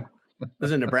Nebraska.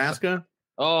 Is it Nebraska?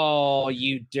 Oh,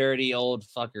 you dirty old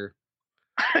fucker.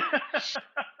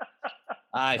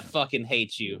 I fucking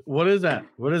hate you. What is that?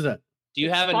 What is that? Do you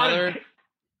have Spotted-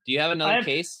 another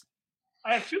case?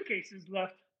 I have 2 cases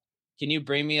left. Can you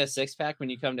bring me a 6-pack when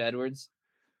you come to Edwards?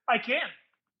 I can.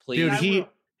 Please. Dude, I will.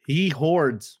 he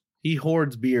hoards. He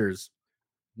hoards beers.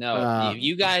 No, if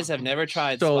you guys have never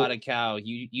tried so- Spotted Cow,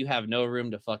 you have no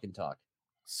room to fucking talk.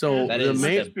 So That the is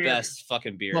mayor, the best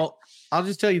fucking beer. well, I'll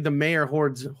just tell you, the mayor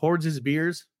hoards his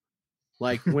beers.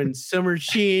 Like when Summer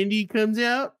Shandy comes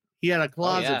out, he had a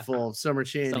closet yeah. full of Summer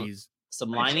Shandies. Some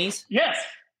Lineys? Yes.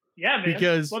 Yeah, man.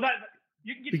 Because- well, that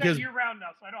you can get because- that year round now,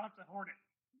 so I don't have to hoard it.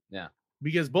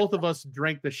 Because both of us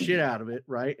drank the shit out of it,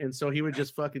 right? And so he would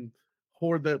just fucking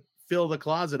fill the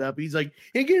closet up. He's like,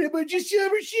 and get a bunch of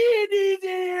Summer Shandies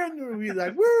in. And we'd be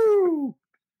like, woo!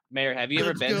 Mayor, have you ever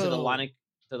Let's been to the go.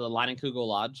 Leinenkugel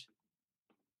Lodge?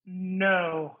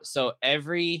 No. So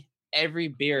every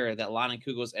beer that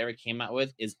Leinenkugel's ever came out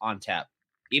with is on tap.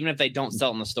 Even if they don't sell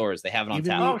it in the stores, they have it on Even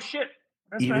tap. Oh shit.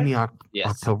 That's Even nice. the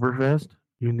Yes. Oktoberfest?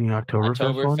 Even the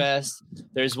Oktoberfest one? Oktoberfest.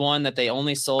 There's one that they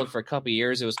only sold for a couple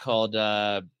years. It was called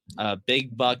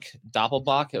Big Buck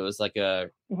Doppelbock. It was like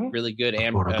a Mhm. really good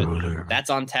amber. That's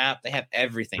on tap. They have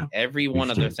everything, every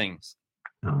one of their things.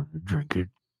 Drink it.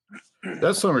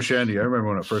 That Summer Shandy, I remember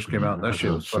when it first came out, and that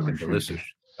shit was fucking delicious.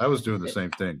 I was doing the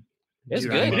same thing. It's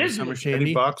Dude, good. I love It is Summer good. Any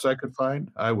Shandy. box I could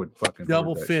find, I would fucking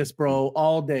Double hoard that fist, bro,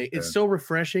 all day. It's Yeah. so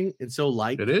refreshing and so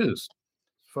light. shit. It is. It's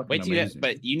fucking Wait till you, amazing.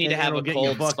 but you need to And have it'll a get you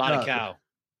cold bucked spotted up. cow.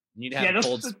 You need to Yeah, have those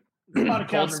cold spotted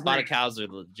cows are spotted great. cows are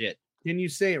legit. Can you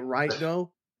say it right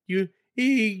though?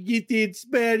 He get that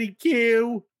spotted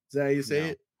cow. Is that how you say No,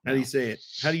 it? How do you say it?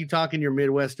 How do you talk in your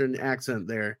Midwestern accent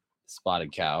there?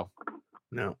 Spotted cow.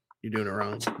 No, you're doing it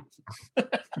wrong.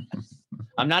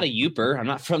 I'm not a Youper. I'm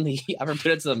not from the Upper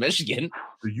Peninsula, Michigan.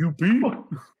 The UP?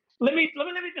 Let me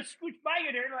just scooch by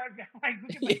you there. Like,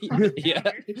 look at my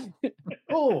Yeah.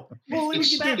 Oh, well, let me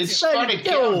It's, get that it's spotted spotted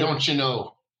cow, cow. don't you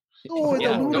know? Oh,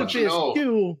 Yeah. the Don't you lunatic know?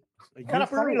 too. Kind of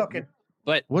funny looking.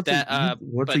 But What's that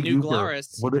but New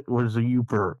Glarus, What is a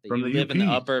Uper? that From you the live in the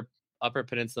UP. upper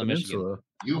peninsula, Michigan. Peninsula.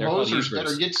 You They're called hosers Ubers.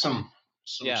 better get some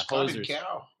Yeah, spotted hosers.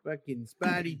 cow. Fucking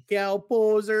spotted cow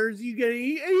posers. You gotta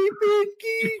eat a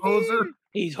pinky. Hoser.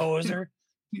 He's hoser.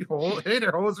 Hey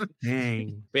there, hoser.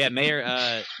 Dang. But yeah,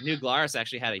 Mayor New Glarus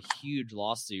actually had a huge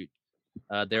lawsuit.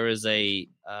 There was a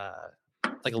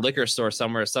like a liquor store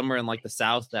somewhere in like the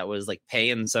South that was like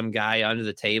paying some guy under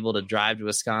the table to drive to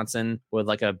Wisconsin with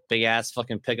like a big ass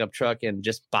fucking pickup truck and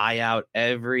just buy out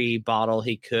every bottle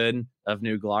he could of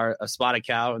New Glarus, a spotted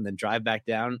cow, and then drive back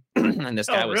down. And this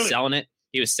guy was really? selling it.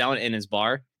 He was selling it in his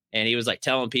bar, and he was like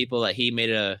telling people that he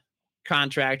made a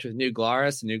contract with New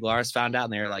Glarus, and New Glarus found out,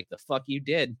 and they were like, "The fuck you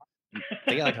did."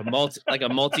 They got like a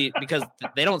multi because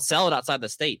they don't sell it outside the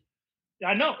state.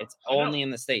 I know. It's I know. only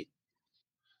in the state.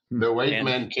 The white Man.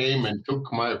 man came and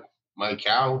took my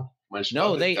cow, my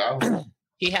No, spotted cow.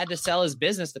 he had to sell his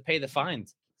business to pay the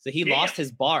fines. So he Yeah. lost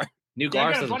his bar. New Yeah, I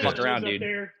Glarus got a doesn't buddy fuck that around, lives up dude.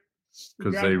 there.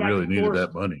 Because Drives they back really and needed forth.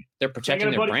 that money. They're protecting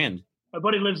I got their a buddy- brand. My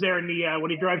buddy lives there, and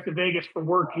when he drives to Vegas for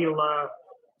work, he'll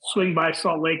swing by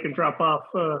Salt Lake and drop off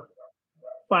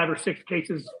 5 or 6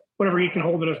 cases, whatever he can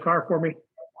hold in his car for me.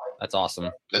 That's awesome.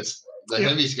 That's the Yep.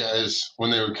 heavies guys, when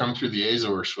they would come through the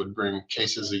Azores, would bring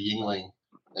cases of Yingling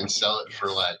and sell it for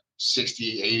like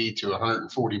 60, 80 to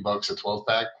 140 bucks a 12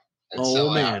 pack. And Oh sell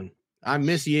out. man, I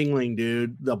miss Yingling,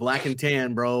 dude. The black and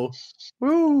tan, bro.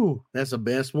 Woo, that's the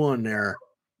best one there.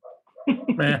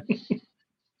 Man,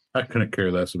 I couldn't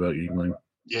care less about Yingling.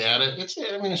 Yeah, it's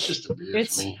just a beer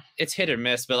It's to me. it's hit or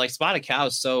miss, but like spotted cow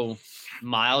is so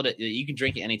mild. You can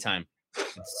drink it anytime.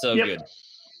 It's so Yep. good.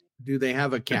 Do they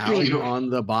have a cow on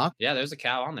the box? Yeah, there's a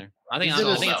cow on there. I think Is it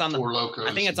I a- think it's on the Four Locos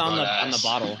I think it's and on the butt-ass.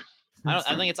 bottle.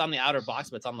 I think it's on the outer box,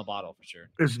 but it's on the bottle for sure.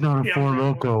 It's not a Yeah, Four right.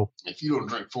 Loco. If you don't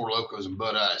drink Four Locos and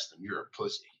butt ice, then you're a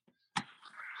pussy.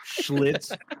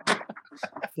 Schlitz.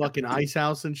 Fucking Ice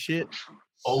House and shit.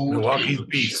 Old Milwaukee's age.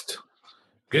 Beast.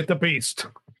 Get the Beast.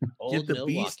 Old Get the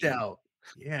Milwaukee. beast out.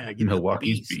 Yeah, get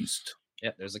Milwaukee's the Beast.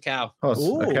 Yep, there's a cow. Oh, it's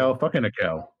Ooh. a cow. Fucking a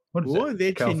cow. What is Oh, that?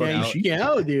 that's Cow a fucking nice sheep?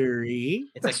 cow there, eh?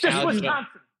 It's a It's just cow.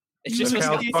 Wisconsin. It's just This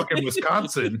cow's Wisconsin. fucking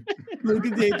Wisconsin. Look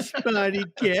at that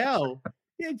spotted cow.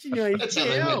 That's a nice That's how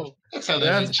they cow. make. That's how they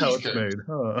make That's how cheese it's curds. made.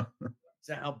 Huh. Is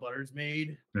that how butter's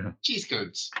made? Cheese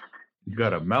curds. You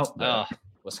gotta melt that. Oh,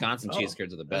 Wisconsin Oh, cheese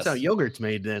curds are the That's best. how yogurt's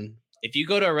made then. If you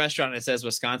go to a restaurant and it says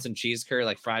Wisconsin cheese curd,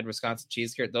 like fried Wisconsin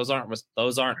cheese curd, those aren't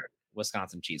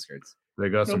Wisconsin cheese curds. They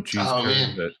got some Nope. cheese Oh,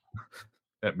 curds man.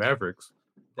 at Mavericks,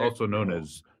 also known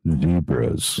as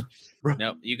zebras.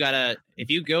 No, you gotta. If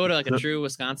you go to like a true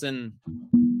Wisconsin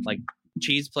like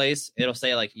cheese place, it'll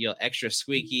say like extra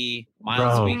squeaky, mild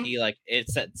Bro. squeaky. Like it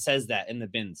says that in the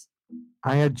bins.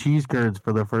 I had cheese curds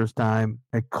for the first time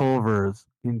at Culver's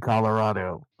in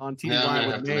Colorado. On Now I'm TDY gonna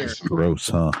with have to make Mayor. some. Gross,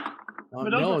 huh? Oh,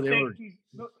 But those no, are they fake were. cheese.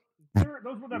 Those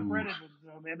were the breaded ones,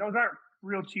 though, man. Those aren't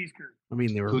real cheese curds. I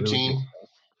mean, they were really Poutine.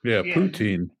 Yeah, Yeah.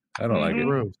 poutine. I don't like good. it.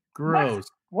 Gross.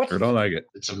 Gross. What's I don't like it.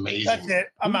 It's amazing. that's it?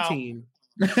 I'm out. Poutine.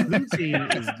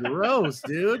 Poutine is gross,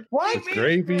 dude. Why With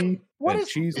gravy What and is-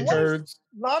 cheese what is- curds,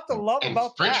 not to love And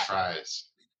about French that? fries.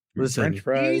 Listen, French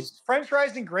fries. French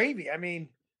fries and gravy. I mean,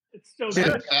 It's so It's good.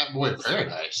 like Fat Boy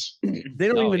Paradise. they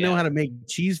don't Oh, even know yeah. how to make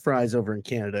cheese fries over in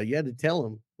Canada. You had to tell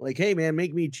them, like, "Hey, man,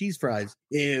 make me cheese fries."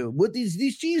 What is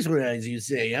these cheese fries? You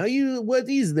say, what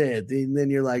is that? And then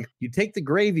you're like, you take the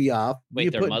gravy off, Wait,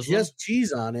 you they're put Muslim? just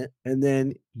cheese on it, and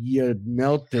then you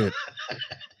melt it.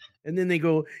 And then they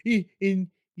go, and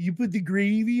you put the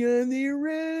gravy on there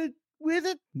with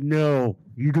it? No,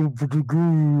 you don't put the gravy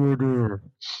on there.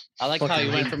 I like how Fucking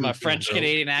you went from a hate poutine, French bro.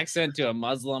 Canadian accent to a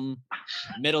Muslim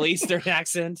Middle Eastern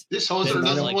accent. This hoser They're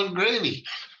doesn't like- want gravy.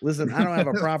 Listen, I don't have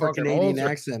a proper Fucking Canadian older.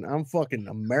 accent. I'm fucking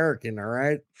American, all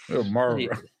right? Oh, Mar- Then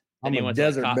I'm you a went to,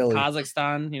 like, desert Billy.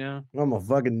 Kazakhstan, I'm a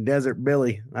fucking desert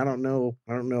Billy. I don't know.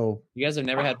 You guys have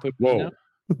never had poutine? Whoa. No?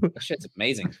 That shit's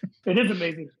amazing. It is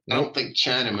amazing. I don't think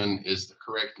Chinaman is the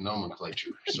correct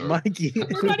nomenclature. So Mikey.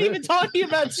 We're not even talking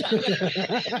about China.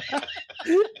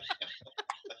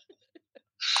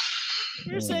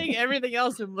 You're saying everything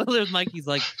else, and Mikey's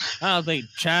like, I don't think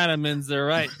Chinaman's the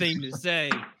right thing to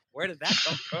say. Where did that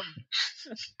come from?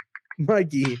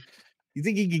 Mikey, you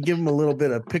think you could give him a little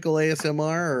bit of pickle ASMR?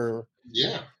 Or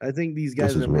yeah, I think these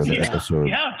guys are missing out. episode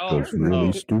Yeah. was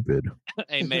really stupid.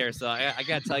 Hey, Mayor, so I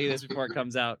got to tell you this before it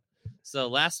comes out. So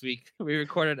last week, we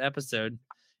recorded an episode,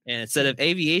 and instead of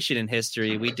aviation in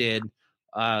history, we did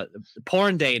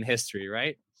porn day in history,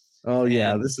 right? Oh,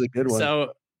 yeah, And this is a good one.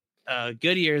 So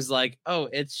Goodyear's like, oh,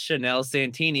 it's Chanel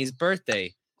Santini's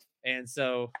birthday. And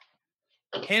so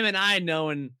him and I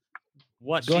knowing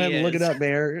what Go she ahead and look it is- up,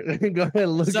 Mayor. Go ahead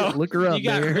and look, So, look her up, you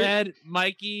got Mayor. Red,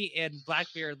 Mikey, and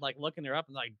Blackbeard like looking her up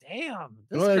and like, damn,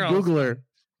 this Go ahead, girl's- Google her.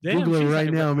 damn, Google her she's right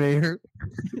like- now, Mayor.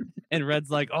 And Red's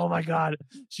like, oh my god,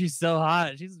 she's so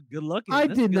hot. She's good looking. I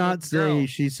This is a did not good-looking say girl."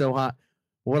 she's so hot.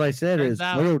 What I said Turns is,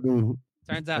 out- I don't know.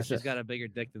 Turns I out said- she's got a bigger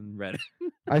dick than Red.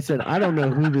 I said, I don't know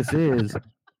who this is.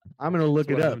 I'm going to look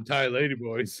It's it one of up. them Thai lady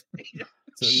boys.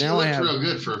 So she now I looked have. real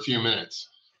good for a few minutes.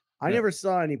 I never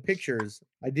saw any pictures.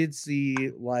 I did see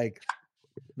like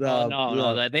the Oh,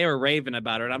 no, they were raving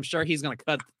about her, and I'm sure he's gonna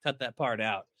cut that part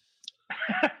out.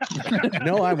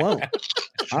 no, I won't.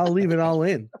 I'll leave it all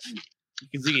in.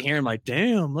 Because you can hear him like,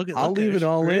 damn, look at. I'll look at leave her, it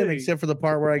all she's in pretty." except for the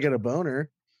part where I get a boner.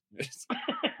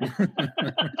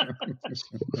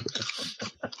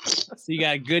 So you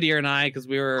got Goodyear and I, because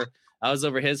I was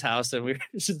over his house, and we were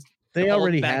just They holding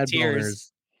already back had tears.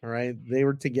 boners. All right. They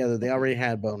were together. They already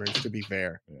had boners, to be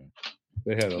fair.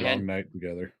 They had a We long had- night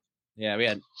together. Yeah, we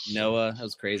had Noah. That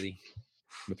was crazy.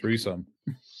 The threesome.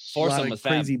 A lot Foursome of was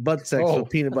fab. crazy butt sex Oh. with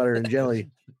peanut butter and jelly.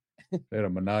 They had a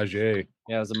menage Yeah, it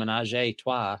was a menage a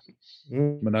trois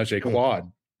Mm. menage a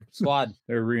quad. squad.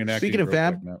 They were reenacting. Speaking of Brokeback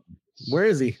Fab, Mountain. Where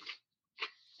is he?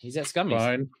 He's at Scummies.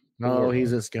 Fine. Oh,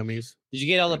 he's at Scummies. Did you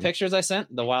get all the pictures I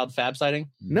sent? The wild fab sighting?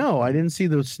 No, I didn't see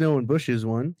the snow and bushes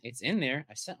one. It's in there.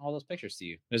 I sent all those pictures to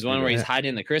you. There's one where he's hiding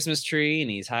in the Christmas tree,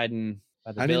 and he's hiding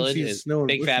by the I didn't village. see the It's snow and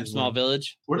Big Fab bushes Small one.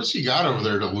 Village. What has he got over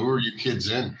there to lure you kids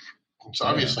in? It's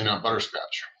obviously not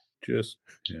butterscotch. Just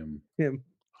him. Him.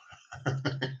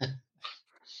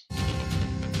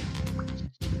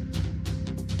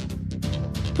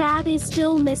 Fab is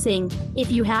still missing.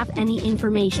 If you have any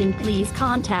information, please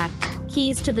contact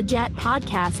Keys to the Jet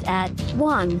podcast at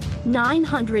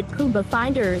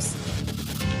 1-900-PUMBA-FINDERS.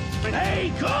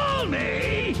 Hey, call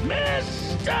me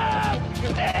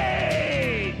Mr.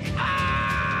 Pig!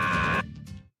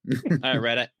 All right,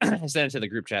 Reddit. I sent it to the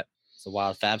group chat. It's a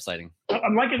wild fab sighting.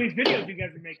 I'm liking these videos you guys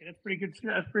are making. It's pretty good.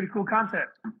 That's pretty cool content.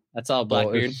 That's all,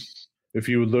 Blackbeard. If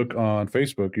you look on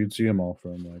Facebook, you'd see them all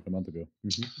from like a month ago.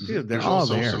 Mm-hmm. Dude, they're all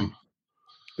there.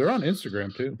 They're on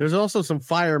Instagram too. There's also some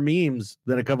fire memes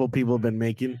that a couple people have been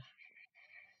making.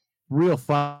 Real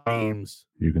fire memes.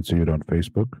 You can see it on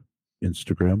Facebook,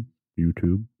 Instagram,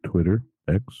 YouTube, Twitter,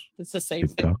 X. It's the same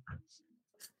TikTok.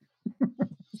 thing.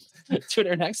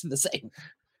 Twitter and X are the same.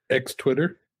 X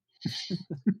Twitter.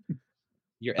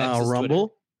 Your X is Rumble.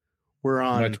 Twitter. We're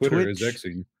on My Twitter Twitch. is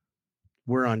Xing.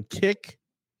 We're on Kick.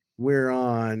 We're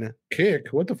on Kick.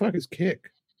 What the fuck is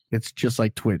Kick? It's just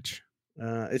like Twitch.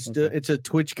 It's a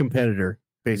Twitch competitor,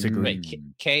 basically. Wait,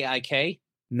 K-I-K?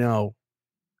 No.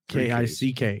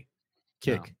 Kick.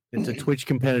 Kick. It's a Twitch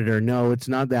competitor. No, it's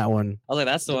not that one. I was like,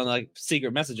 that's the one like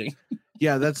secret messaging.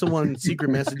 Yeah, that's the one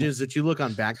secret messages that you look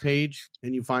on Backpage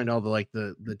and you find all the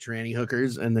tranny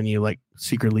hookers and then you like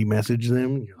secretly message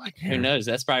them. And you're like, who knows?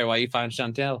 That's probably why you find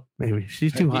Chantel. Maybe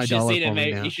she's too high dollar for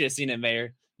me now. You should have seen it,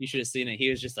 Mayor. You should have seen it.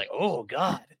 He was just like, oh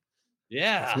God.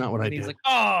 Yeah. That's not what I did. He's like,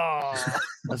 oh.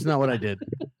 That's not what I did.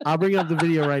 I'll bring up the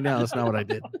video right now. That's not what I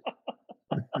did.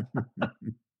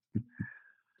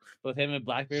 Both him and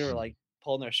Blackbeard were like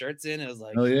pulling their shirts in. It was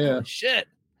like, oh yeah, holy shit.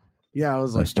 Yeah, I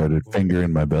was like, I started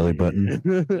fingering my belly button.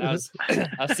 I was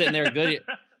sitting there with Goodyear.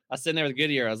 I was sitting there with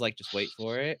Goodyear. I was like, just wait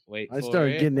for it. I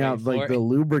started getting out like the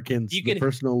lubricants, the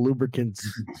personal lubricants.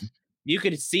 You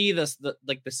could see the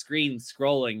screen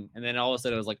scrolling, and then all of a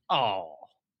sudden it was like, oh.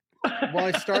 Well,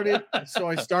 I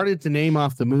started to name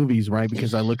off the movies, right?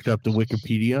 Because I looked up the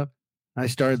Wikipedia. I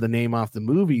started to name off the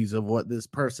movies of what this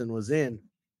person was in.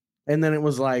 And then it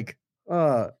was like,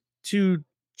 2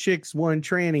 chicks, 1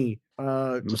 tranny.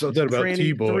 Something about tranny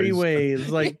T-boys. 3 ways,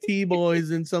 like T-boys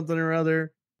and something or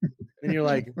other. And you're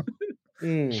like,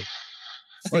 seems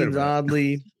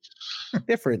oddly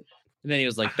different. And then he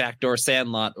was like backdoor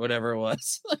Sandlot, whatever it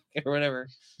was, or whatever.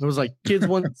 It was like kids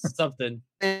want something.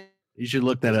 You should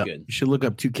look that up. Good. You should look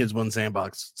up 2 Kids, 1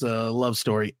 Sandbox. It's a love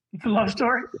story. It's a love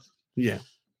story. Yeah.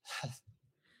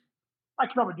 I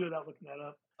could probably do without looking that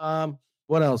up.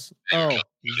 What else? Oh,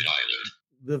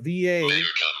 the VA.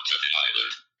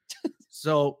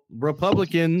 So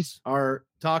Republicans are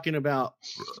talking about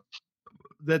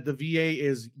that the VA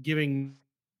is giving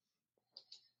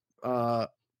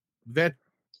vet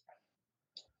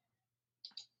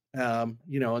and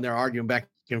they're arguing back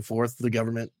and forth, the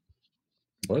government.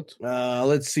 What?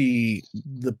 Let's see.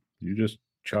 You just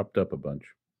chopped up a bunch.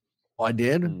 Oh, I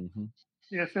did? Mm-hmm.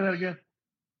 Yeah, say that again.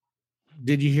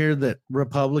 Did you hear that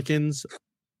Republicans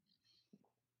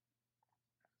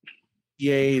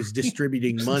VA is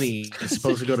distributing money is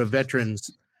supposed to go to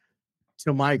veterans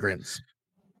to migrants?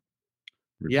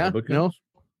 Yeah, no.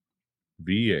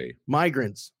 VA.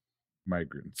 Migrants. Money.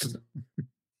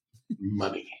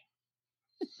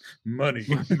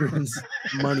 Migrants.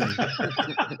 Money.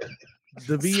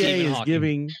 The VA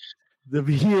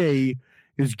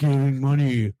is giving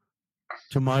money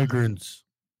to migrants,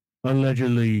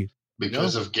 allegedly.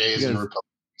 Because of gays and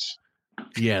Republicans.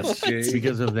 Yes,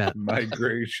 because of that.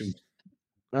 Migration.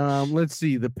 Let's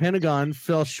see. The Pentagon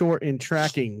fell short in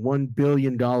tracking $1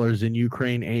 billion in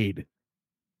Ukraine aid.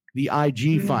 The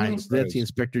IG finds, that's the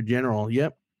Inspector General.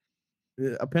 Yep.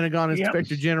 A Pentagon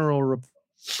Inspector General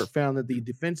found that the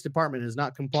Defense Department has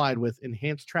not complied with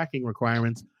enhanced tracking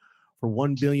requirements for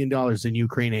 $1 billion in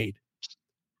Ukraine aid.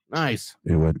 Nice.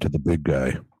 It went to the big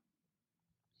guy.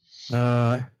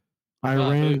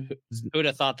 Iran. Who'd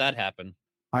have thought that happened?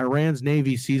 Iran's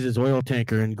Navy seizes oil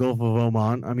tanker in Gulf of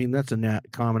Oman. I mean, that's a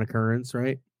common occurrence,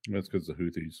 right? That's because the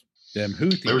Houthis. Damn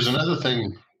Houthis. There was another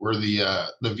thing where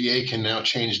the VA can now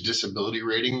change disability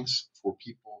ratings for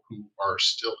people who are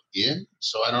still in.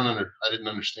 So I didn't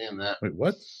understand that. Wait,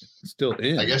 what? Still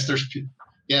in? I guess there's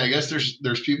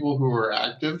people who are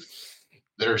active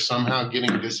that are somehow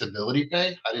getting disability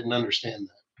pay. I didn't understand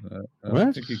that. I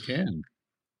don't think you can.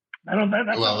 I don't know.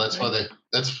 Well, that's why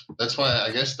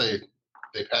I guess they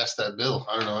passed that bill.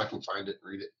 I don't know. I can find it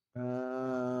and read it.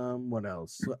 What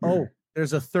else? Oh,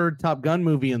 there's a 3rd Top Gun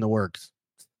movie in the works.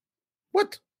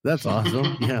 What? That's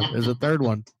awesome. Yeah, there's a 3rd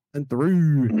one. And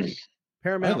 3.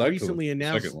 Paramount recently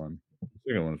announced. The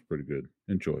second one was pretty good.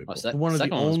 Enjoyable. One of the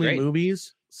only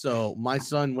movies. So my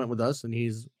son went with us, and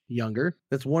he's younger.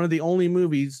 That's one of the only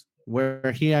movies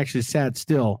where he actually sat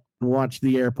still and watched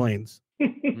the airplanes.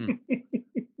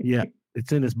 Yeah,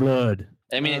 it's in his blood.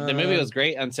 I mean, the movie was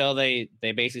great until they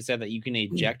basically said that you can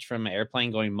eject from an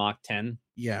airplane going Mach 10.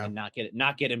 Yeah, and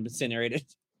not get incinerated.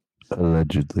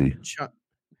 Allegedly.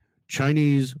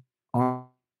 Chinese arm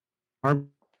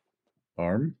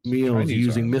meals Chinese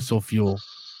using arm. missile fuel.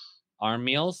 Arm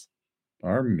meals.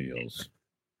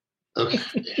 Okay.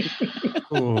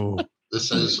 Oh, This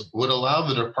says would allow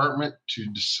the department to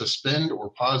suspend or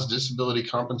pause disability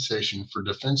compensation for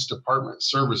Defense Department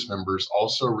service members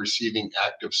also receiving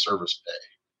active service pay.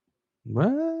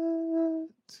 what?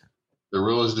 The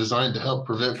rule is designed to help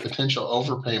prevent potential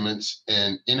overpayments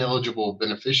and ineligible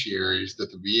beneficiaries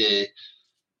that the VA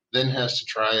then has to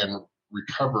try and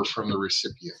recover from the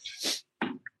recipient.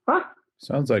 Huh?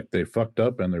 Sounds like they fucked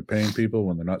up and they're paying people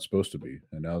when they're not supposed to be,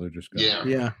 and now they're just gonna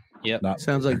Yeah. Yep. not.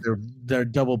 Sounds like they're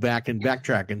double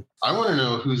backtracking. I want to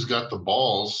know who's got the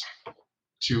balls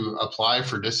to apply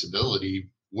for disability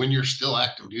when you're still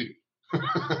active duty.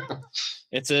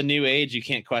 It's a new age. You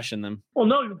can't question them. Well,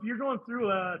 no, if you're going through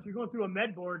a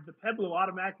med board, the Pebble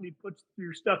automatically puts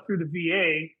your stuff through the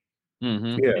VA,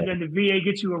 Mm-hmm. Yeah. and then the VA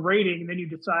gets you a rating, and then you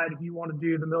decide if you want to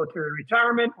do the military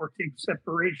retirement or take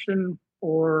separation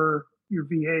or your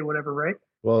VA, whatever, right?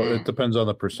 Well, it depends on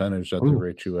the percentage that they Ooh.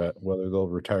 rate you at, whether they'll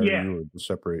retire Yeah. you or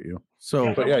separate you.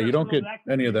 So, But yeah, you don't get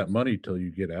any of that money till you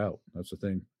get out. That's the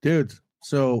thing. dudes,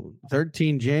 so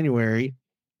 13 January,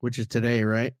 which is today,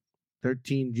 right?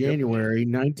 13 January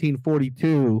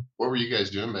 1942. What were you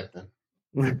guys doing back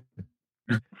then?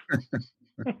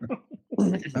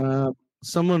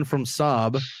 Someone from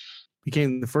Saab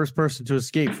became the first person to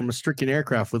escape from a stricken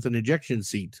aircraft with an ejection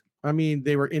seat. I mean,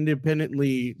 they were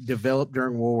independently developed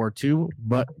during World War II,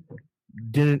 but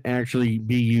didn't actually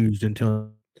be used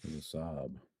until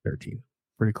Saab. 13.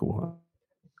 Pretty cool, huh?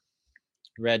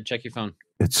 Red, check your phone.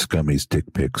 It's Scummy's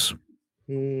dick pics.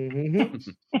 Mm-hmm.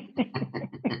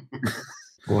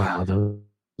 Wow, those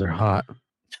are hot.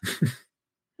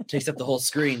 Takes up the whole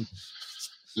screen.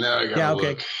 Now I gotta Yeah, okay.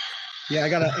 look. Yeah, I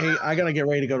gotta get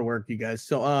ready to go to work, you guys.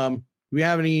 So, do we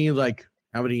have any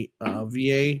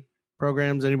VA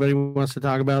programs anybody wants to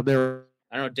talk about there?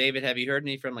 I don't know, David. Have you heard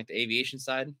any from like the aviation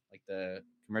side, like the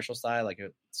commercial side, like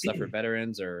stuff for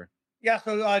veterans or? Yeah,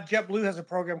 so JetBlue has a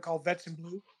program called Vets in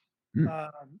Blue.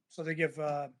 So they give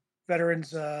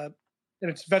veterans, and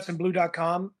it's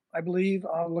vetsinblue.com, I believe.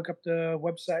 I'll look up the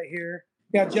website here.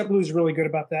 Yeah, JetBlue is really good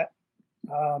about that.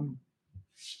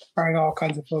 Hiring all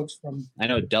kinds of folks from. I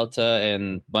know Delta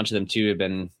and a bunch of them too have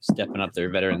been stepping up their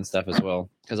veteran stuff as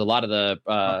well, because a lot of the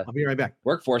I'll be right back.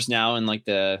 workforce now in like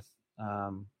the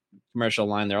commercial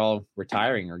line, they're all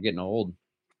retiring or getting old.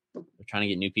 They're trying to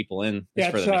get new people in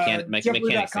just for the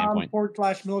mechanic standpoint.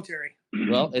 /military.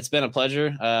 Well, it's been a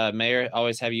pleasure, Mayor.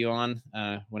 Always have you on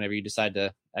whenever you decide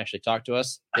to actually talk to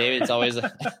us, David. It's always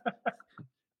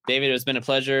David. It's been a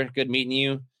pleasure. Good meeting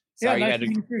you. Sorry you had to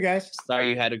meet you guys. Sorry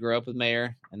you had to grow up with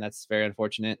Mayor, and that's very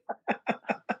unfortunate.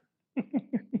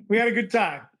 We had a good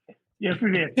time. Yes,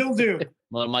 we did. Still do.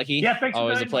 Well, Mikey, Yeah, thanks.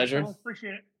 always a very much. pleasure. I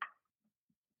appreciate it.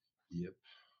 Yep.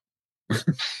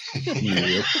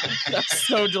 That's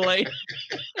so delayed.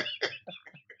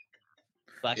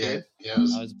 Yeah,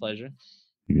 always a pleasure.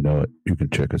 You know it. You can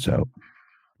check us out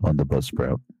on the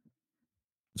Buzzsprout,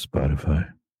 Spotify,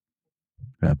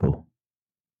 Apple,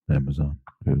 Amazon,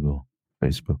 Google,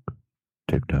 Facebook,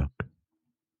 TikTok,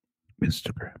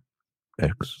 Instagram,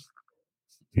 X,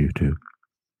 YouTube,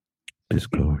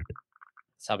 Discord.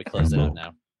 That's how we close it out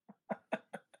now.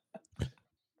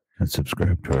 And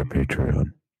subscribe to our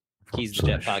Patreon. Keys to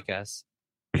the Jet podcast.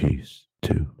 Keys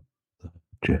to the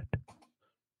Jet.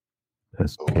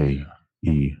 That's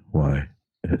KEYSTOTHEJET.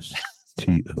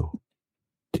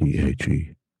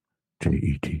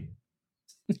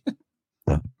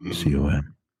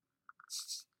 .com.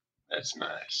 That's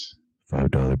nice.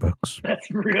 $5 bucks.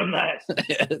 That's real nice.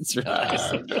 It's real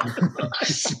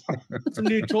nice. Some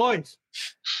new toys.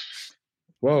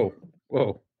 Whoa.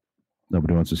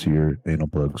 Nobody wants to see your anal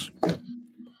plugs.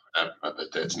 I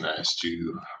bet that's nice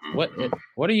too.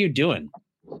 What are you doing?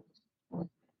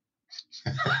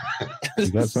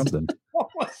 You got something. What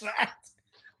was that?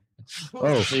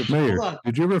 Oh, Mayor,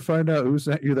 did you ever find out who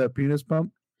sent you that penis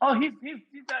pump? Oh, he's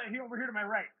over here to my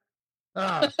right.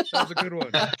 Ah, that was a good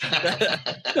one.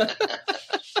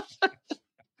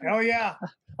 Hell yeah.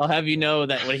 I'll have you know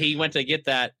that when he went to get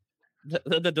that,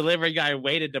 the delivery guy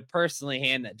waited to personally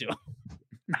hand that to him.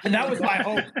 And that was my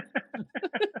hope.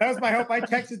 That was my hope. I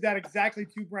texted that exactly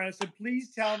to Brian. I said,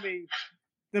 please tell me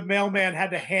the mailman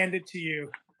had to hand it to you.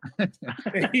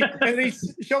 And he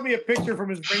showed me a picture from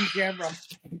his Ring camera.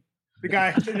 The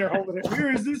guy sitting there holding it.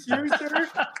 Here, is this yours, sir?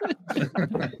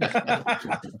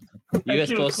 U.S.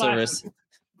 Postal Service.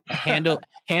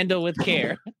 handle with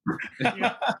care.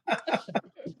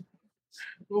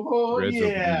 Oh Red's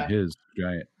yeah! opening his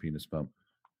giant penis pump.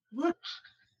 Look,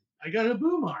 I got a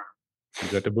boom arm. You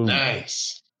got the boom.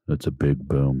 Nice. That's a big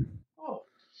boom. Oh,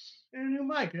 and a new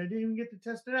mic. I didn't even get to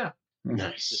test it out.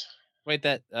 Nice. Wait,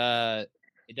 that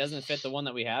it doesn't fit the one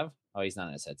that we have. Oh, he's not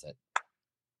in his headset.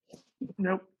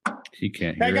 Nope. He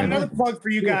can't I hear got him. another plug for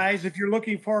you guys. If you're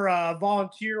looking for a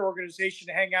volunteer organization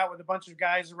to hang out with a bunch of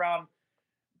guys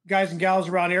and gals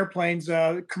around airplanes,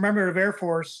 Commemorative Air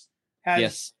Force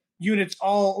has units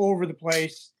all over the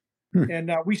place.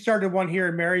 And we started one here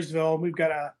in Marysville. We've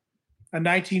got a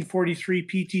 1943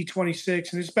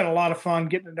 PT-26, and it's been a lot of fun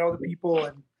getting to know the people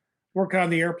and working on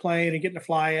the airplane and getting to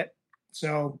fly it.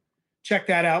 So check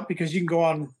that out because you can go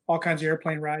on all kinds of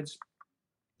airplane rides.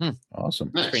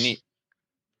 Awesome. That's pretty neat.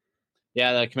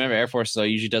 Yeah, the Commander Air Force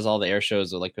usually does all the air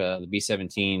shows with like the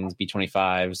B-17s,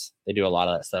 B-25s. They do a lot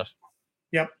of that stuff.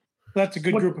 Yep. That's a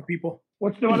good group of people.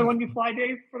 What's the other one you fly,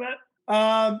 Dave, for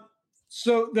that?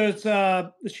 So there's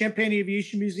the Champaign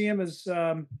Aviation Museum is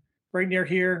right near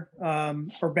here,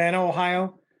 Urbana,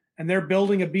 Ohio, and they're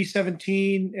building a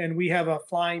B-17, and we have a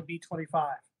flying B-25.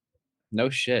 No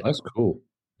shit. That's cool.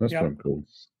 That's Yep. pretty cool.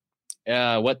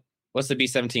 What's the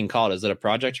B-17 called? Is it a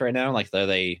project right now? Like are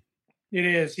they? It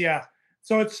is, yeah.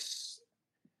 So it's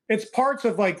parts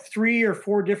of like 3 or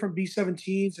 4 different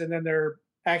B-17s, and then they're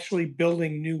actually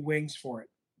building new wings for it.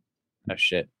 Oh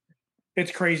shit.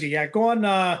 It's crazy. Yeah, go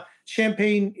on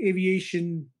Champaign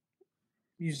Aviation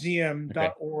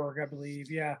Museum.org, I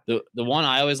believe. Yeah. The one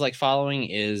I always like following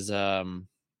is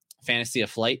Fantasy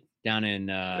of Flight down in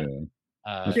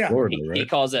Florida, right? He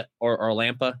calls it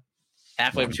Orlampa,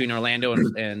 halfway between Orlando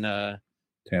and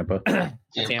Tampa.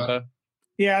 Tampa.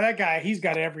 Yeah, that guy, he's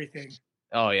got everything.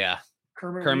 Oh yeah.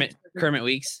 Kermit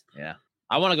Weeks. Yeah.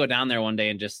 I want to go down there one day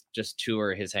and just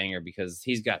tour his hangar because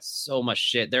he's got so much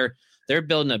shit. They're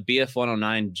building a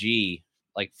BF-109G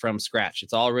like from scratch.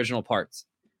 It's all original parts.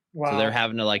 Wow. So they're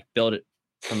having to like build it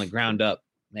from the ground up.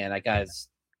 Man, that guy's.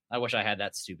 I wish I had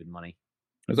that stupid money.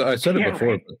 I said it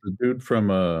before, but the dude from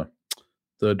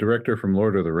the director from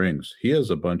Lord of the Rings, he has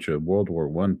a bunch of World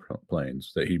War I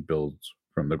planes that he builds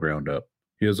from the ground up.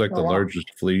 He has like the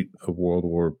largest fleet of World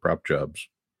War prop jobs.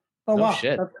 Oh wow!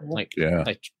 Shit. Cool.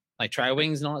 Like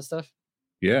tri-wings and all that stuff.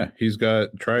 Yeah, he's got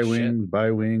tri-wings,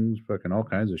 bi-wings, fucking all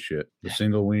kinds of shit. The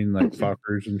single wing like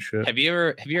Fokkers and shit. Have you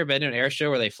ever been to an air show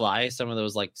where they fly some of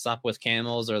those like Sopwith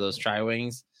Camels or those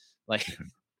tri-wings? Like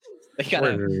they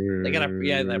gotta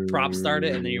the prop start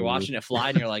it and then you're watching it fly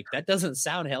and you're like, that doesn't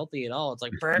sound healthy at all. It's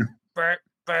like burp, burp,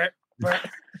 burp, burp.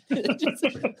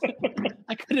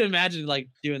 I couldn't imagine like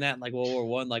doing that in like World War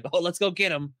One. Like, oh, let's go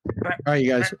get him. All right, you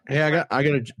guys. Hey, I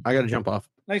gotta jump off.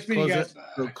 Nice meeting you guys.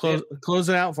 Close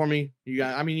it out for me. You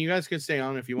guys could stay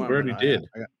on if you want. We already did.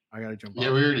 I gotta jump off.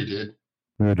 Yeah, we already did.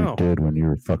 We already did when you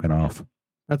were fucking off.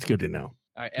 That's good to know.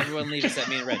 All right, everyone leave except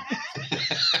me and Red.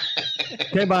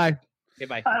 Okay, bye. Okay,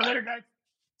 bye. Later, guys.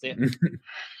 See ya.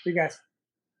 See you guys.